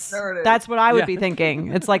mistress. There it is. That's what I would be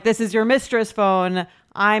thinking. It's like, this is your mistress phone.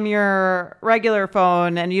 I'm your regular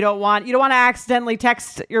phone, and you don't want to accidentally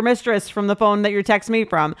text your mistress from the phone that you text me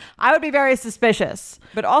from. I would be very suspicious.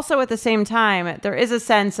 But also at the same time, there is a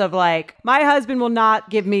sense of like, my husband will not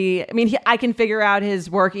give me, I mean, I can figure out his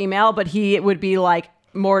work email, but he would be like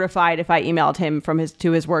mortified if I emailed him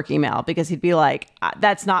to his work email, because he'd be like,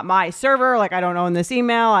 that's not my server. Like, I don't own this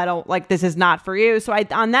email. I don't like, this is not for you. So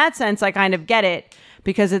on that sense, I kind of get it,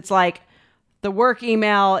 because it's like, the work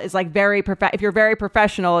email is like if you're very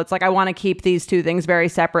professional, it's like, I want to keep these two things very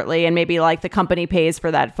separately, and maybe like the company pays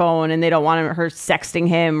for that phone and they don't want her sexting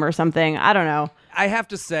him or something. I don't know. I have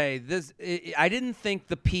to say, I didn't think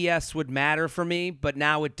the PS would matter for me, but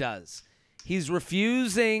now it does. He's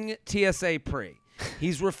refusing TSA pre.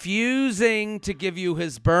 He's refusing to give you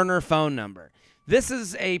his burner phone number. This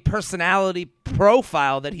is a personality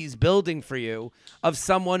profile that he's building for you of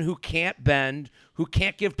someone who can't bend, who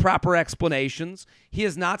can't give proper explanations. He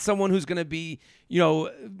is not someone who's going to be,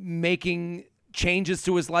 making changes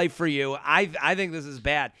to his life for you. I think this is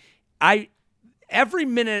bad. Every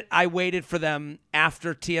minute I waited for them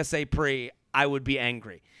after TSA pre, I would be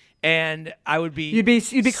angry. And I would be... You'd be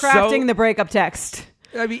crafting the breakup text.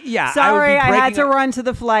 I mean, yeah. Sorry, I had to run to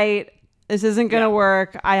the flight. This isn't going to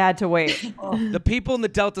work. I had to wait. The people in the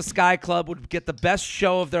Delta Sky Club would get the best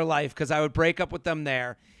show of their life because I would break up with them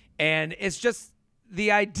there. And it's just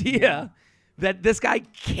the idea that this guy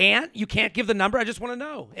you can't give the number. I just want to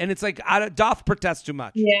know. And it's like, I doth protest too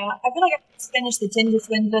much. Yeah, I feel like I just finished the Tinder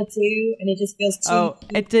swindler too, and it just feels too... Oh,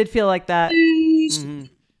 it did feel like that. Mm-hmm.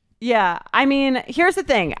 Yeah, I mean, here's the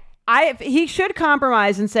thing. He should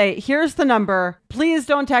compromise and say, here's the number. Please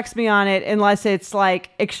don't text me on it unless it's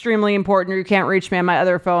like extremely important or you can't reach me on my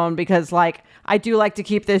other phone, because like I do like to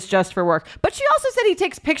keep this just for work. But she also said he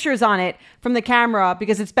takes pictures on it from the camera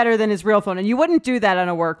because it's better than his real phone. And you wouldn't do that on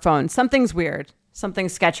a work phone. Something's weird.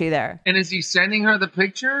 Something's sketchy there. And is he sending her the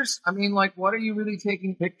pictures? I mean, like, what are you really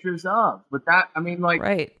taking pictures of? With that, I mean, like...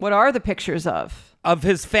 Right. What are the pictures of? Of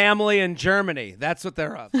his family in Germany. That's what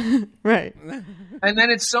they're of. Right. And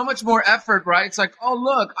then it's so much more effort, right? It's like, oh,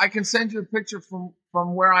 look, I can send you a picture from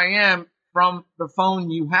where I am from the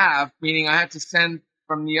phone you have, meaning I have to send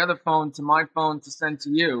from the other phone to my phone to send to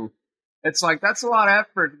you. It's like, that's a lot of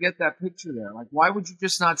effort to get that picture there. Like, why would you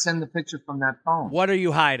just not send the picture from that phone? What are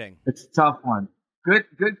you hiding? It's a tough one.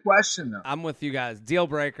 Good question, though. I'm with you guys. Deal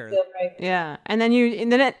breaker. Yeah. And then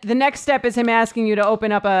the next step is him asking you to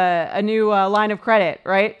open up a new line of credit,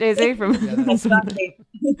 right, Daisy?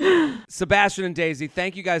 Sebastian and Daisy,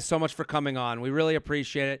 thank you guys so much for coming on. We really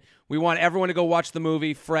appreciate it. We want everyone to go watch the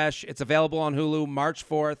movie Fresh. It's available on Hulu March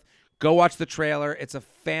 4th. Go watch the trailer. It's a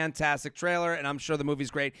fantastic trailer, and I'm sure the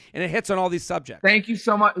movie's great. And it hits on all these subjects. Thank you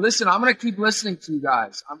so much. Listen, I'm going to keep listening to you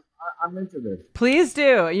guys. I'm into this. Please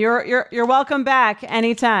do. You're welcome back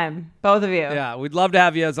anytime, both of you. Yeah, we'd love to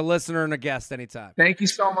have you as a listener and a guest anytime. Thank you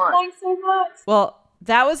so much. Thanks so much. Well,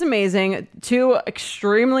 that was amazing. 2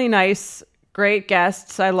 extremely nice, great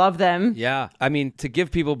guests. I love them. Yeah. I mean, to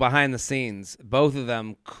give people behind the scenes, both of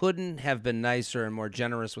them couldn't have been nicer and more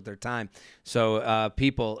generous with their time. So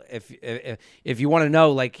people, if you want to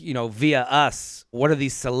know, like, via us, what are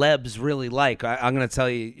these celebs really like? I'm going to tell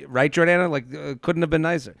you, right, Jordana? Like, couldn't have been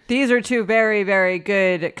nicer. These are 2 very, very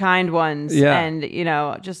good, kind ones. Yeah. And,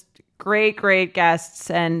 just great guests.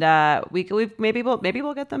 And maybe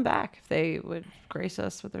we'll get them back if they would grace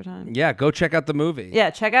us with their time. Yeah, go check out the movie. Yeah,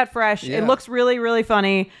 check out Fresh. Yeah. It looks really, really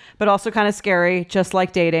funny, but also kind of scary, just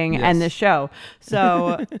like dating and this show.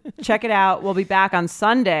 So check it out. We'll be back on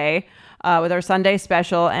Sunday. with our Sunday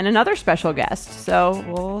special and another special guest. So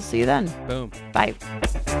we'll see you then. Boom. Bye.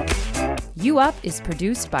 You Up is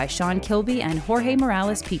produced by Sean Kilby and Jorge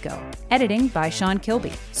Morales Pico. Editing by Sean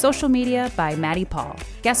Kilby. Social media by Maddie Paul.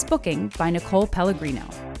 Guest booking by Nicole Pellegrino.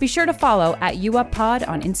 Be sure to follow at YouUpPod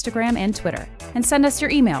on Instagram and Twitter. And send us your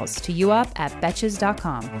emails to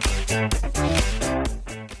youup@betches.com.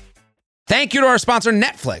 Thank you to our sponsor,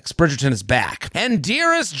 Netflix. Bridgerton is back. And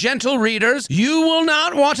dearest gentle readers, you will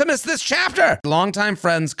not want to miss this chapter. Longtime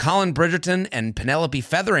friends Colin Bridgerton and Penelope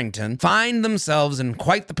Featherington find themselves in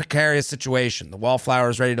quite the precarious situation. The wallflower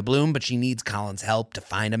is ready to bloom, but she needs Colin's help to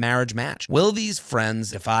find a marriage match. Will these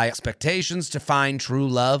friends defy expectations to find true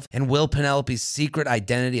love? And will Penelope's secret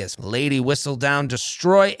identity as Lady Whistledown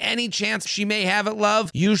destroy any chance she may have at love?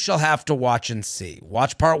 You shall have to watch and see.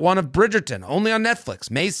 Watch part 1 of Bridgerton, only on Netflix,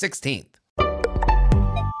 May 16th.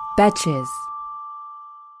 Betches.